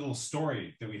the little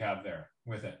story that we have there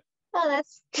with it. Oh,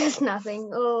 that's just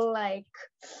nothing. Like,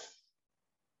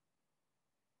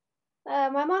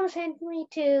 my mom sent me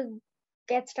to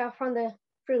get stuff from the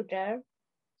fruiter.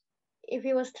 If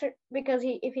he was because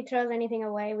if he throws anything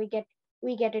away, we get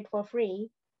it for free.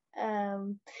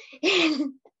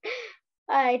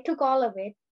 I took all of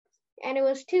it, and it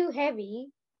was too heavy,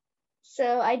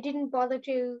 so I didn't bother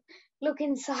to look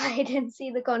inside and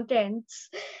see the contents.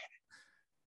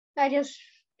 I just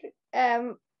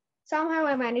somehow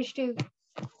I managed to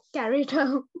carry it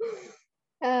home.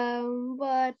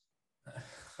 But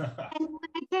and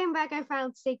when I came back, I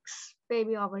found 6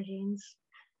 baby aubergines.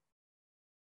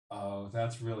 Oh,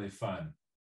 that's really fun.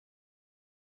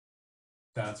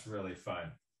 That's really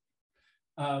fun.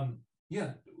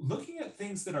 Yeah, looking at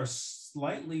things that are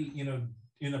slightly, in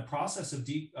the process of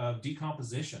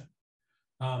decomposition,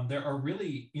 there are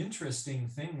really interesting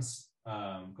things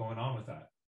going on with that.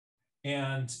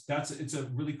 And it's a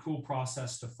really cool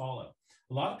process to follow.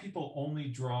 A lot of people only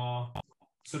draw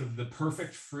sort of the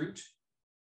perfect fruit.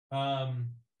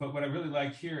 But what I really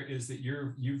like here is that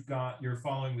you're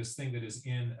following this thing that is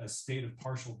in a state of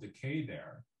partial decay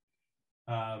there.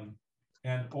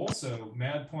 And also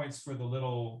mad points for the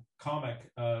little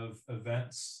comic of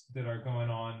events that are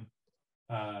going on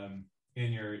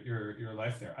in your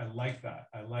life there. I like that.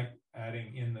 I like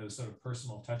adding in those sort of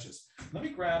personal touches. Let me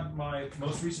grab my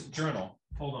most recent journal.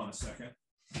 Hold on a second.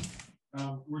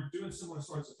 We're doing similar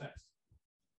sorts of things.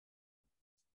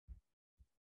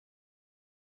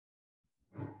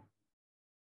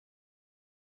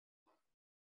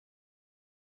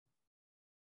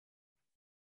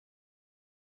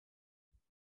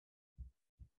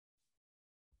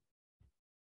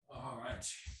 All right,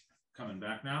 coming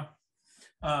back now.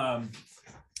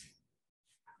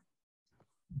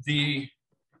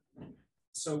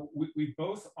 So we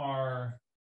both are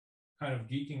kind of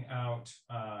geeking out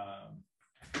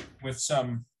with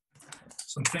some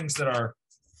things that are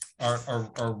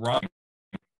wrong.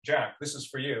 Jack, this is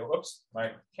for you. Oops,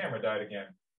 my camera died again.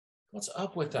 What's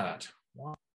up with that?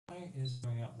 Why is it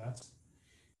going up? That's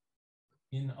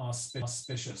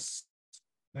inauspicious.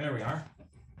 There we are.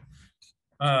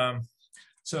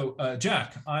 So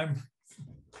Jack, I'm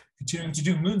continuing to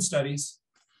do moon studies.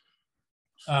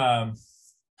 But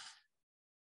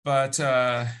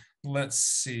let's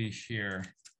see here.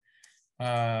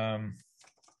 You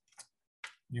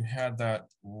had that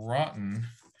rotten.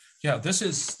 Yeah, this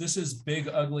is Big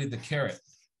Ugly the carrot.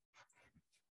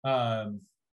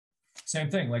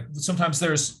 Same thing. Like sometimes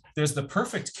there's the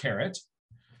perfect carrot.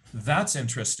 That's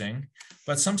interesting.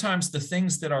 But sometimes the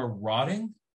things that are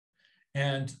rotting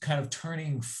and kind of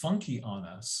turning funky on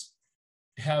us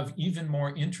have even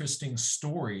more interesting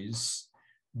stories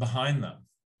behind them.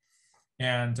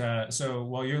 And so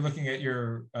while you're looking at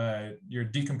your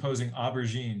decomposing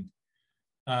aubergine,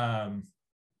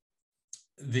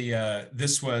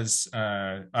 this was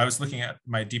I was looking at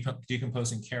my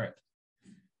decomposing carrot.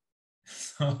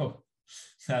 So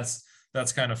that's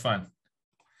kind of fun.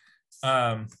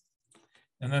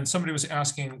 And then somebody was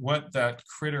asking what that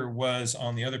critter was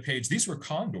on the other page. These were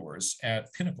condors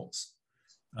at Pinnacles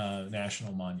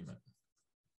National Monument.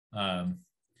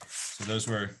 So those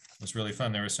was really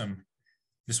fun. There was some.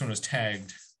 This one was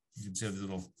tagged. You can see the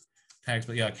little tags,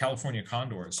 but yeah, California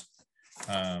condors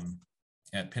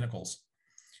at Pinnacles.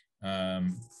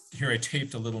 Here I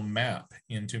taped a little map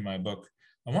into my book.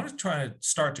 I want to try to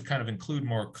start to kind of include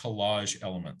more collage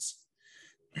elements.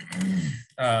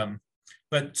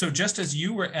 But so just as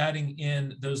you were adding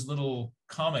in those little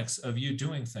comics of you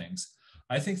doing things,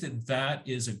 I think that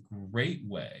is a great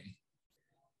way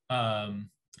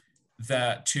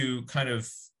that to kind of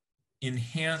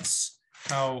enhance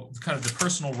how kind of the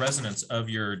personal resonance of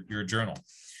your journal.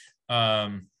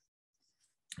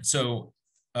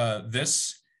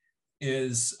 This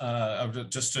is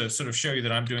just to sort of show you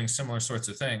that I'm doing similar sorts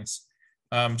of things,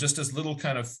 just as little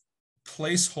kind of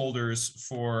placeholders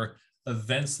for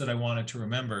events that I wanted to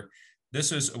remember.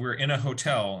 We're in a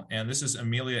hotel, and this is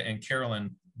Amelia and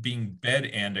Carolyn being bed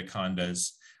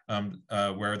anacondas,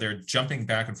 where they're jumping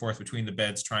back and forth between the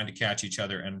beds, trying to catch each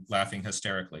other and laughing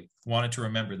hysterically. Wanted to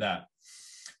remember that.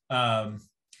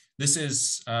 This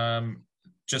is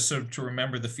just so to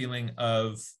remember the feeling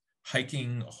of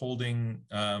hiking, holding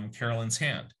Carolyn's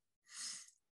hand.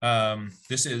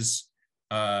 This is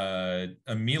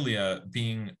Amelia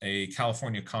being a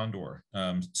California condor,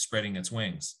 spreading its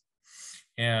wings.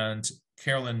 And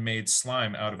Carolyn made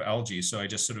slime out of algae. So I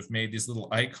just sort of made these little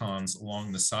icons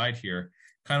along the side here,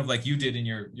 kind of like you did in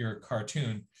your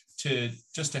cartoon,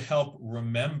 just to help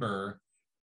remember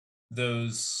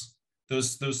those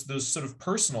sort of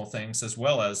personal things, as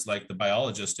well as like the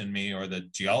biologist in me or the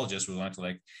geologist would want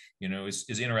to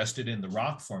is interested in the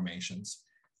rock formations.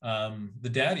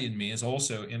 The daddy in me is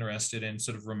also interested in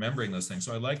sort of remembering those things.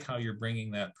 So I like how you're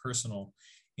bringing that personal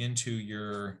into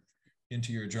your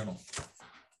journal.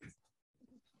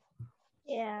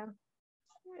 Yeah.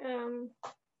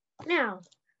 Now,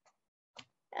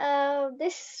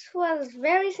 this was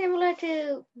very similar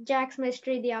to Jack's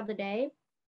mystery the other day,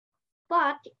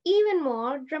 but even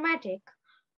more dramatic.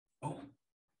 Oh.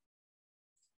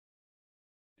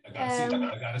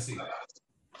 I gotta see.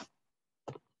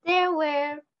 There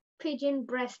were pigeon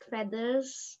breast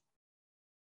feathers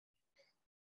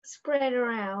spread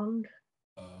around.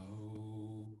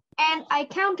 Oh. And I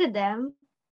counted them.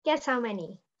 Guess how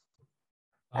many?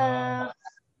 Over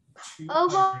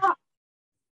 200,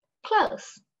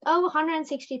 close. Over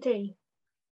 163.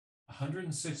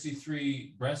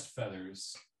 163 breast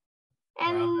feathers.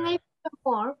 And Around maybe there.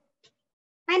 more.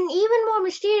 And even more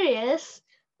mysterious,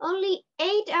 only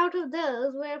 8 out of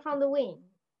those were from the wing.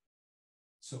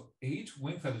 So 8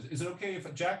 wing feathers. Is it okay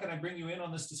if, Jack, can I bring you in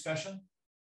on this discussion?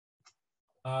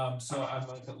 So I'm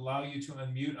going to allow you to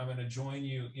unmute. I'm going to join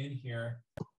you in here.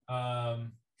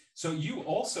 So you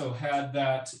also had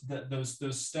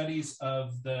those studies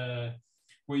of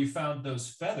where you found those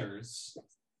feathers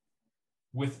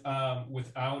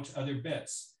without other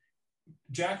bits.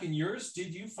 Jack, in yours,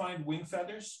 did you find wing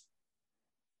feathers?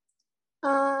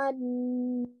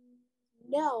 No,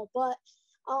 but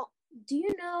do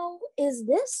you know, is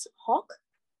this hawk?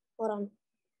 Hold on.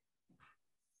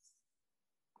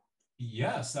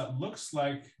 Yes, that looks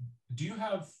like, do you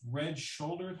have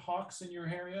red-shouldered hawks in your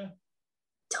area?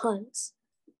 Tons.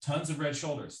 Tons of red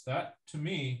shoulders. That, to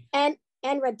me... And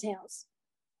red tails.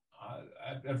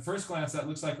 At first glance, that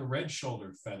looks like a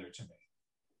red-shouldered feather to me.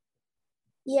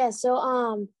 Yeah,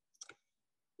 so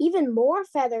even more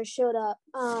feathers showed up.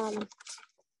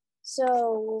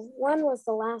 So one was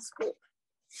the last group.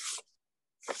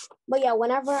 But yeah,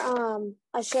 whenever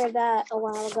I shared that a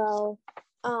while ago,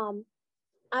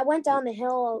 I went down the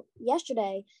hill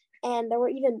yesterday, and there were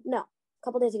a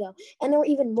couple days ago, and there were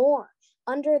even more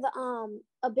under the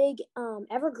a big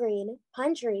evergreen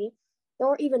pine tree. There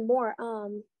were even more.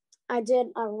 I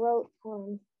wrote.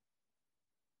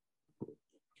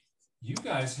 You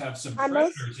guys have some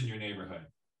treasures in your neighborhood.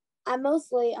 I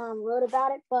mostly wrote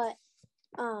about it, but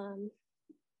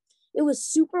it was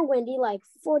super windy, like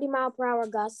 40-mile-per-hour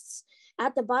gusts.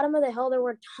 At the bottom of the hill, there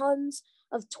were tons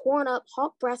of torn up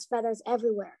hawk breast feathers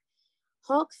everywhere.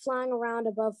 Hawks flying around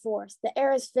above forest. The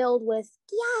air is filled with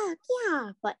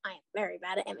yeah, but I am very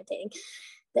bad at imitating.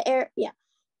 The air, yeah.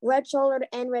 Red-shouldered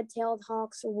and red-tailed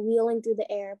hawks were wheeling through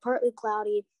the air, partly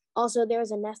cloudy. Also,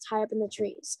 there's a nest high up in the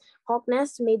trees. Hawk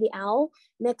nest, maybe owl,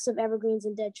 mix of evergreens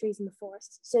and dead trees in the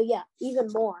forest. So yeah,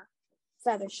 even more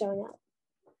feathers showing up.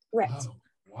 Right. Oh,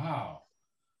 wow.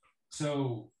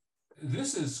 So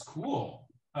this is cool.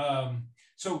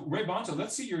 So Ray Bonto,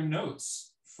 let's see your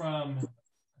notes from,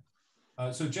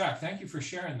 so Jack, thank you for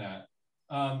sharing that.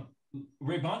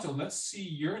 Ray Bonto, let's see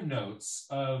your notes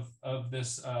of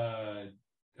this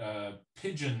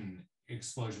pigeon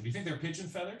explosion. Do you think they're pigeon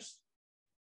feathers?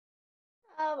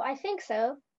 I think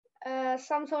so.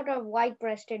 Some sort of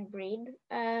white-breasted breed.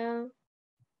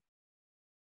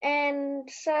 And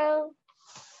so,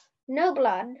 no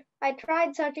blood. I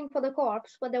tried searching for the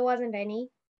corpse, but there wasn't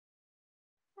any.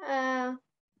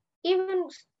 Even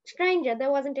stranger,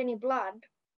 there wasn't any blood.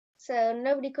 So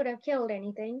nobody could have killed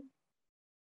anything.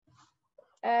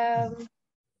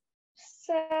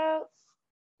 So,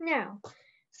 no.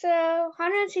 So,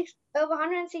 over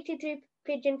 163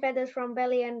 pigeon feathers from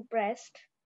belly and breast,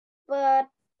 but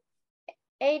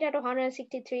 8 out of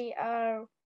 163 are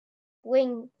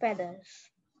wing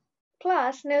feathers,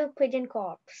 plus no pigeon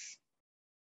corpse.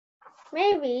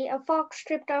 Maybe a fox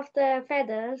stripped off the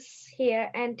feathers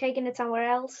here and taken it somewhere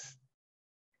else.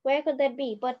 Where could that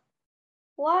be? But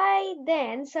why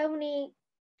then so many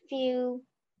few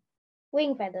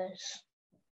wing feathers?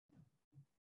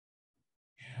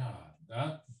 Yeah,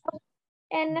 that.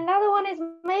 And another one is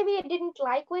maybe it didn't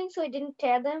like wings, so it didn't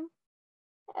tear them.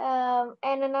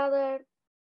 And another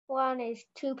one is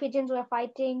 2 pigeons were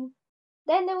fighting.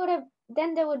 Then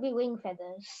there would be wing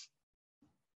feathers.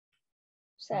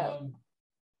 So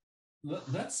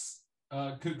let's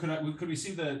could we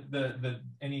see the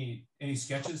any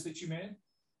sketches that you made?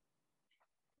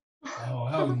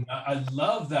 Oh, I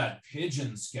love that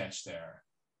pigeon sketch there.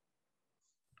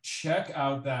 Check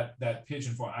out that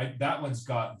pigeon form. That one's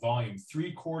got volume,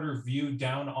 3/4 view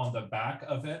down on the back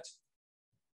of it.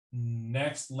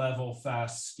 Next level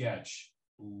fast sketch.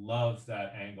 Love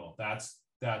that angle. That's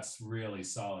really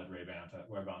solid, Ray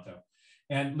Bonto.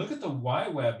 And look at the Y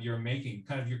web you're making.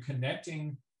 Kind of you're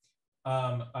connecting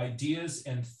ideas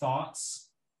and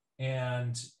thoughts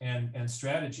and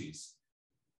strategies.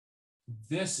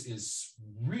 This is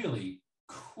really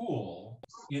cool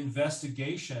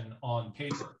investigation on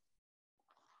paper.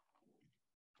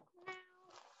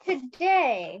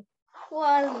 Today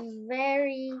was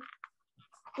very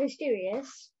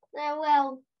mysterious.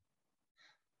 Well,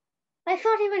 I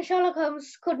thought even Sherlock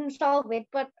Holmes couldn't solve it,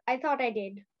 but I thought I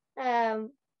did.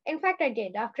 In fact, I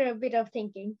did after a bit of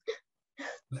thinking.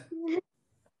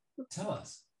 Tell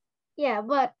us. Yeah,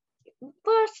 but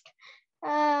first,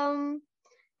 I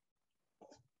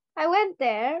went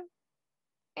there,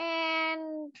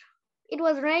 and it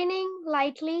was raining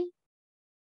lightly.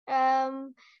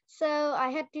 So I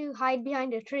had to hide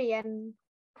behind a tree and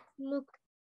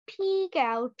peek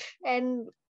out and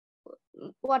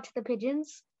watch the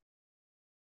pigeons.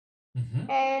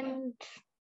 And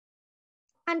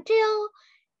until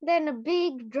then a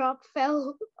big drop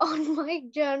fell on my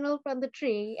journal from the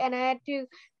tree and I had to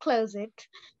close it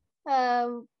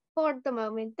for the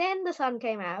moment. Then the sun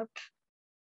came out.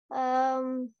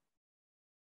 And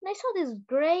I saw this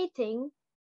gray thing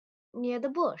near the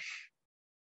bush.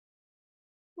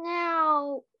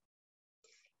 Now,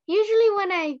 usually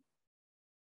when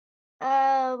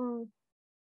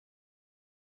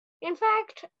in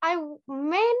fact, I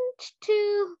meant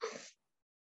to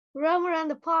roam around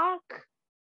the park,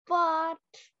 but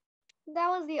that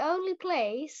was the only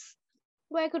place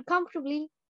where I could comfortably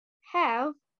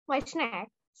have my snack.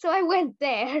 So I went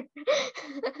there.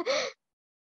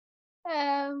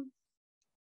 And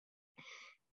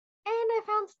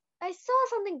I saw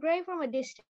something gray from a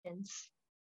distance.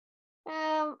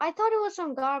 I thought it was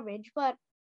some garbage, but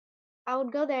I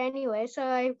would go there anyway, so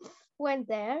I went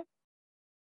there.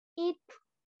 To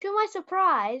my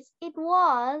surprise, it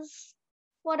was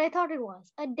what I thought it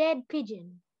was, a dead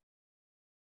pigeon.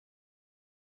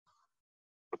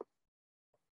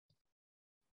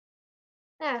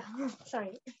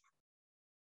 Sorry.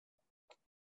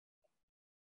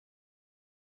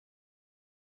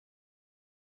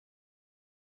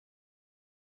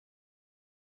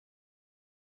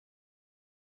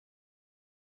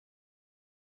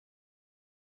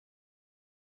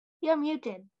 You're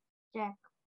muted, Jack.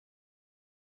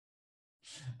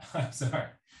 I'm sorry.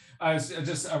 I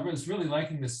was really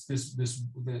liking this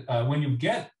when you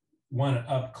get one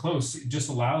up close, it just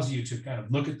allows you to kind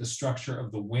of look at the structure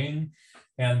of the wing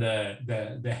and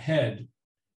the head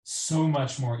so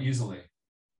much more easily.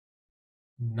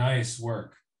 Nice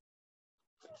work.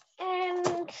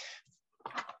 And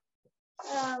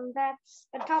that's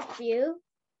a top view.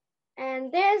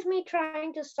 And there's me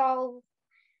trying to solve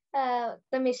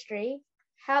the mystery,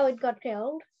 how it got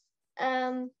killed.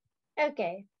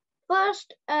 Okay.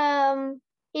 First,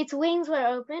 its wings were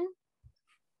open.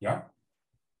 Yeah.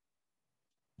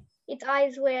 Its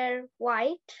eyes were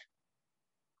white.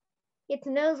 Its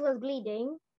nose was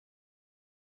bleeding.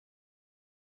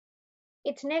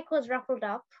 Its neck was ruffled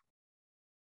up.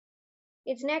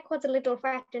 Its neck was a little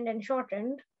flattened and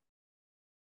shortened.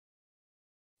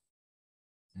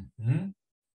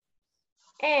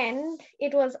 And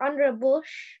it was under a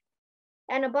bush,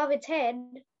 and above its head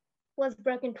was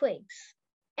broken twigs.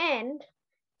 And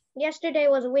yesterday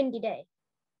was a windy day.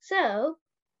 So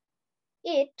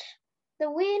the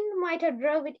wind might have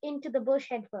drove it into the bush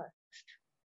head first.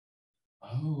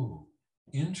 Oh,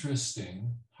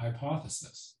 interesting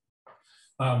hypothesis.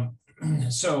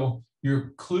 So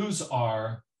your clues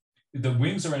are the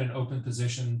wings are in an open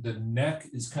position, the neck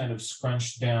is kind of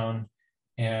scrunched down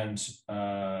and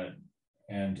down.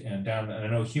 And I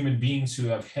know human beings who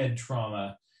have head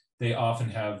trauma, they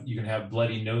often you can have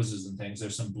bloody noses and things.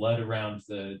 There's some blood around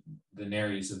the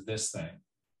nares of this thing.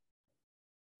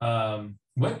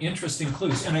 What interesting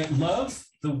clues. And I love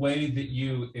the way that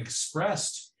you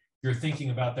expressed your thinking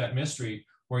about that mystery,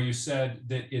 where you said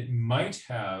that it might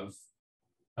have,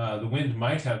 the wind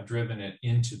might have driven it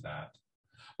into that.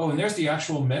 Oh, and there's the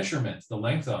actual measurement, the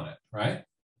length on it, right?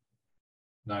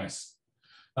 Nice.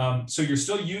 So you're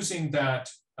still using that,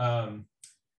 the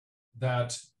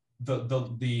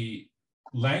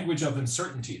language of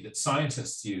uncertainty that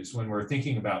scientists use when we're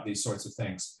thinking about these sorts of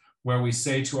things, where we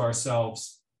say to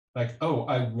ourselves, like, oh,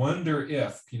 I wonder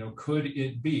if, could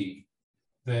it be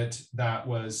that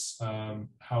was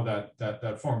how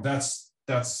that formed? That's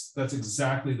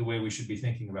exactly the way we should be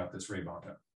thinking about this, Ray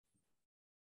Bonta.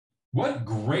 What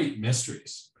great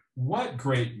mysteries! What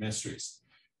great mysteries!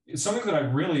 It's something that I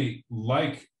really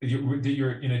like that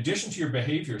you're, in addition to your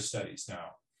behavior studies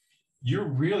now, you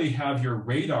really have your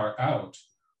radar out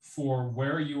for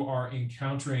where you are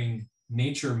encountering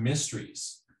nature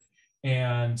mysteries,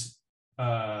 and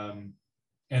that's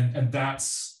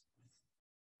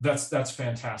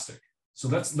fantastic. So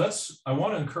I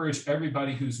want to encourage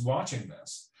everybody who's watching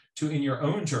this to, in your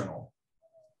own journal,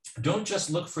 don't just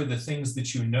look for the things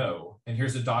that you know, and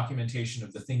here's a documentation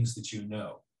of the things that you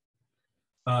know.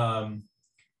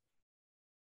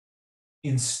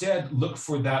 Instead, look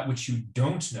for that which you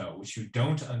don't know, which you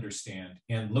don't understand,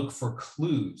 and look for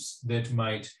clues that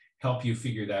might help you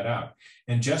figure that out.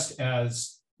 And just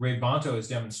as Ray Bonta is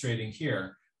demonstrating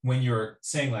here, when you're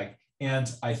saying like,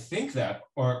 and I think that,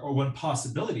 or one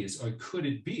possibility is, or could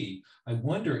it be, I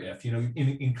wonder if,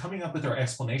 in coming up with our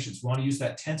explanations, we want to use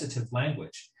that tentative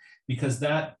language, because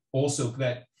that also,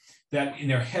 that that in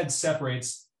their head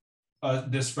separates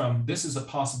this is a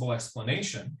possible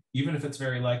explanation, even if it's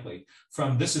very likely,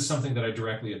 from this is something that I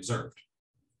directly observed,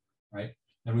 right?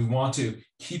 And we want to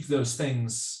keep those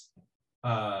things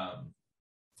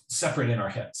separate in our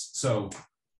heads. So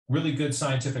really good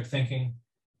scientific thinking,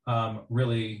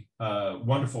 really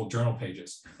wonderful journal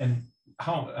pages. And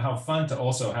how fun to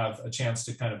also have a chance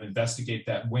to kind of investigate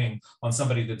that wing on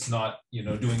somebody that's not,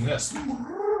 doing this.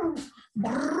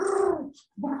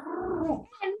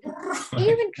 And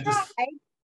even tried.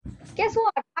 Guess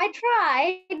what? I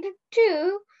tried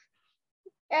to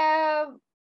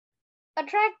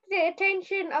attract the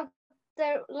attention of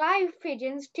the live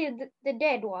pigeons to the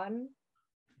dead one,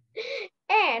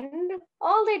 and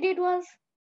all they did was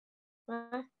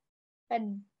a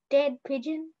dead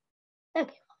pigeon.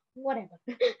 Okay, whatever.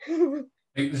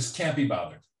 They just can't be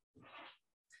bothered.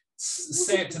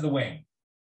 Say it to the wing.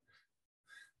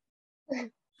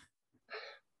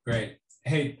 Great.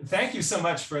 Hey, thank you so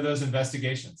much for those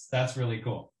investigations. That's really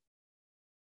cool.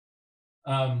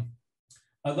 I'd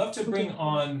love to bring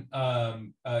on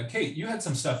Kate. You had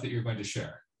some stuff that you're going to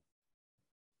share.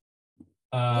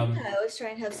 Yeah, I always try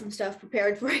and have some stuff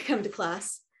prepared before I come to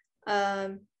class.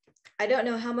 I don't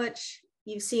know how much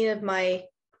you've seen of my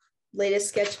latest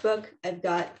sketchbook. I've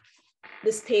got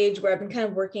this page where I've been kind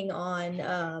of working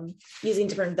on using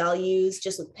different values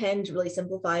just with pen to really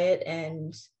simplify it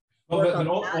and but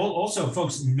also,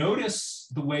 folks,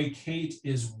 notice the way Kate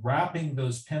is wrapping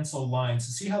those pencil lines.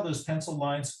 See how those pencil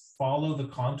lines follow the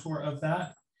contour of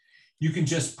that? You can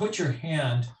just put your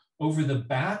hand over the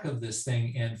back of this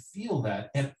thing and feel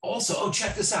that. And also, oh,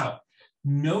 check this out.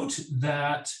 Note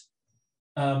that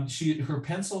her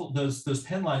pencil, those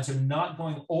pen lines are not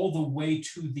going all the way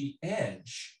to the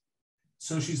edge.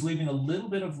 So she's leaving a little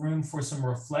bit of room for some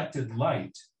reflected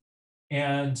light.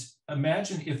 And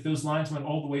imagine if those lines went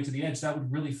all the way to the edge, that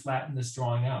would really flatten this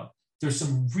drawing out. There's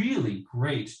some really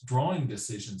great drawing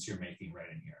decisions you're making right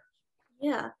in here.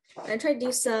 Yeah, I tried to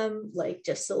do some like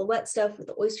just silhouette stuff with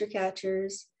the oyster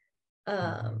catchers.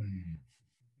 What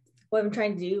I'm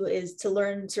trying to do is to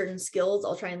learn certain skills.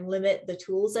 I'll try and limit the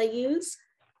tools I use.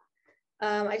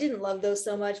 I didn't love those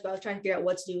so much, but I was trying to figure out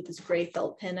what to do with this gray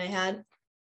felt pen I had.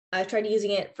 I tried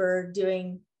using it for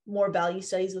doing more value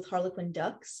studies with Harlequin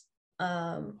ducks.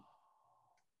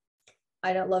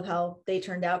 I don't love how they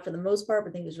turned out for the most part,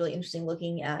 but I think it was really interesting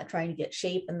looking at trying to get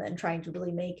shape and then trying to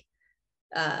really make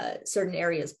certain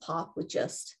areas pop with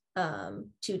just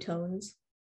two tones.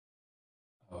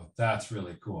 Oh, that's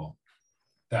really cool.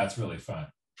 That's really fun.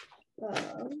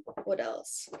 What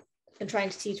else? I'm trying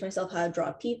to teach myself how to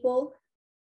draw people.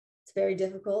 It's very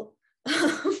difficult.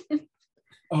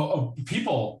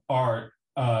 People are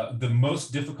the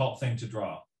most difficult thing to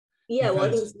draw. Yeah, well, I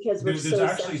think it's because we're so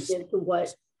sensitive to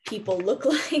what people look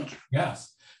like.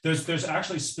 Yes, there's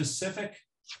actually specific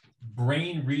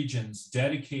brain regions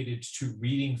dedicated to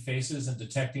reading faces and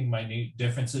detecting minute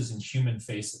differences in human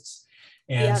faces.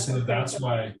 And yeah, so that's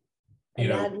why,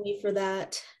 anatomy for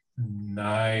that.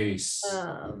 Nice.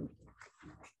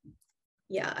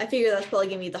 Yeah, I figure that's probably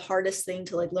gonna be the hardest thing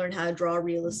to like learn how to draw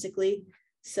realistically.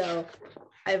 So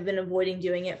I've been avoiding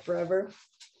doing it forever.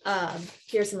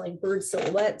 Here's some like bird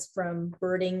silhouettes from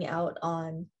birding out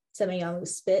on Semiahmoo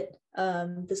Spit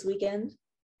this weekend.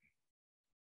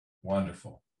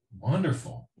 Wonderful,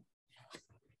 wonderful.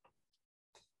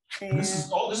 And this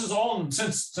is all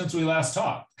since we last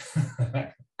talked.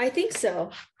 I think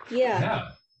so. Yeah.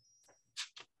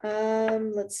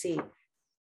 Let's see.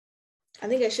 I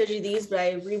think I showed you these, but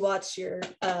I rewatched your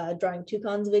drawing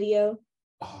toucans video.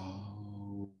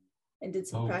 Oh. And did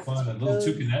some practice. Fun! A little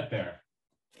toucanette there.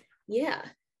 Yeah.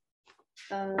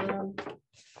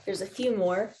 There's a few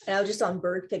more, and I was just on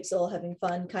Bird Pixel having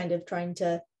fun, kind of trying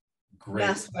to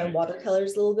mask my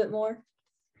watercolors a little bit more.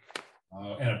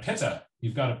 And a pitta.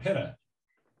 You've got a pitta.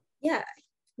 Yeah.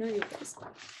 No,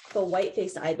 the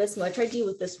white-faced ibis. What I tried to do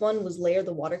with this one was layer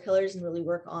the watercolors and really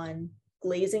work on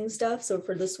glazing stuff. So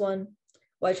for this one,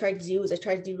 what I tried to do was I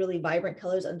tried to do really vibrant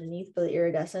colors underneath for the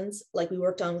iridescence, like we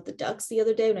worked on with the ducks the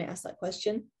other day when I asked that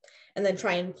question, and then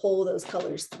try and pull those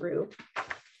colors through.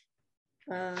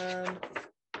 I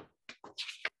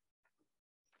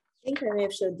think I may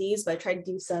have showed these, but I tried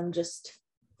to do some just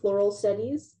floral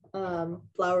studies.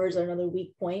 Flowers are another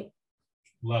weak point.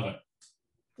 Love it.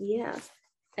 Yeah.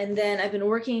 And then I've been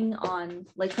working on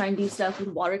like trying to do stuff with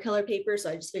watercolor paper.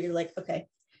 So I just figured like, okay,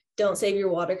 don't save your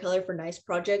watercolor for nice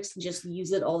projects. Just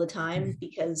use it all the time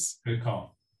because good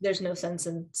call. There's no sense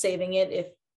in saving it if,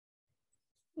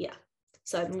 yeah.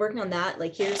 So I've been working on that.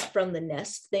 Like here's from the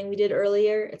nest thing we did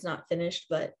earlier. It's not finished,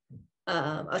 but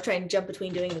I was trying to jump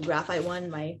between doing the graphite one,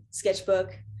 my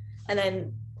sketchbook, and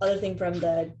then other thing from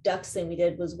the ducks thing we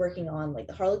did was working on like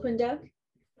the Harlequin duck,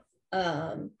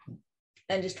 and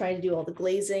just trying to do all the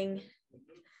glazing.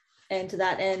 And to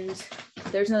that end,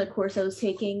 there's another course I was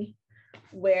taking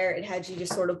where it had you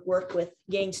just sort of work with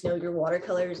getting to know your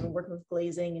watercolors and working with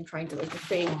glazing and trying to like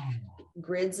create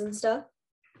grids and stuff.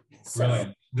 So,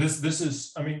 brilliant. This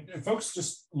is, I mean, folks,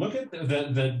 just look at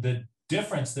the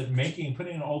difference that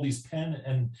putting in all these pen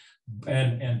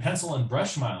and pencil and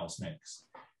brush miles makes.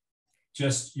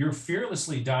 Just, you're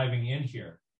fearlessly diving in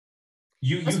here.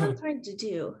 That's what I'm trying to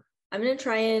do. I'm gonna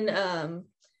try and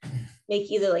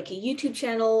make either like a YouTube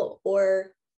channel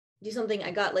or do something.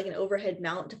 I got like an overhead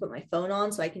mount to put my phone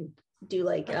on so I can do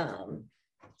like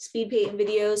speed paint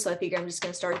videos. So I figure I'm just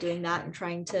gonna start doing that and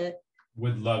trying to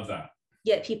would love that.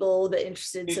 Get people a little bit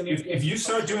interested. If you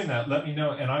start doing that, let me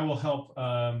know and I will help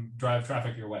drive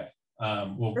traffic your way.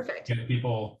 We'll Perfect. get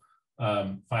people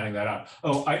finding that out.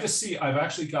 Oh, I just see I've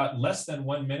actually got less than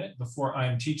 1 minute before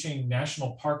I'm teaching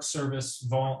National Park Service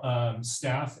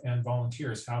staff and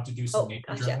volunteers how to do some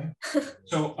nature journaling.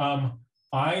 So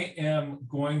I am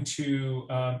going to,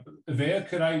 Vea,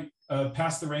 could I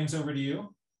pass the reins over to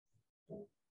you?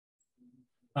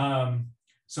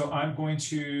 So I'm going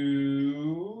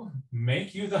to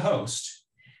make you the host.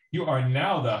 You are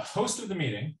now the host of the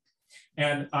meeting.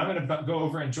 And I'm going to go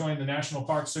over and join the National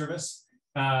Park Service.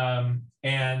 I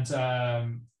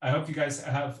hope you guys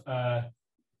have a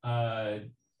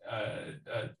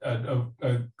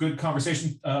good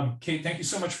conversation. Kate, thank you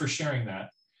so much for sharing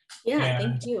that. Yeah,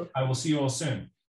 and thank you. I will see you all soon.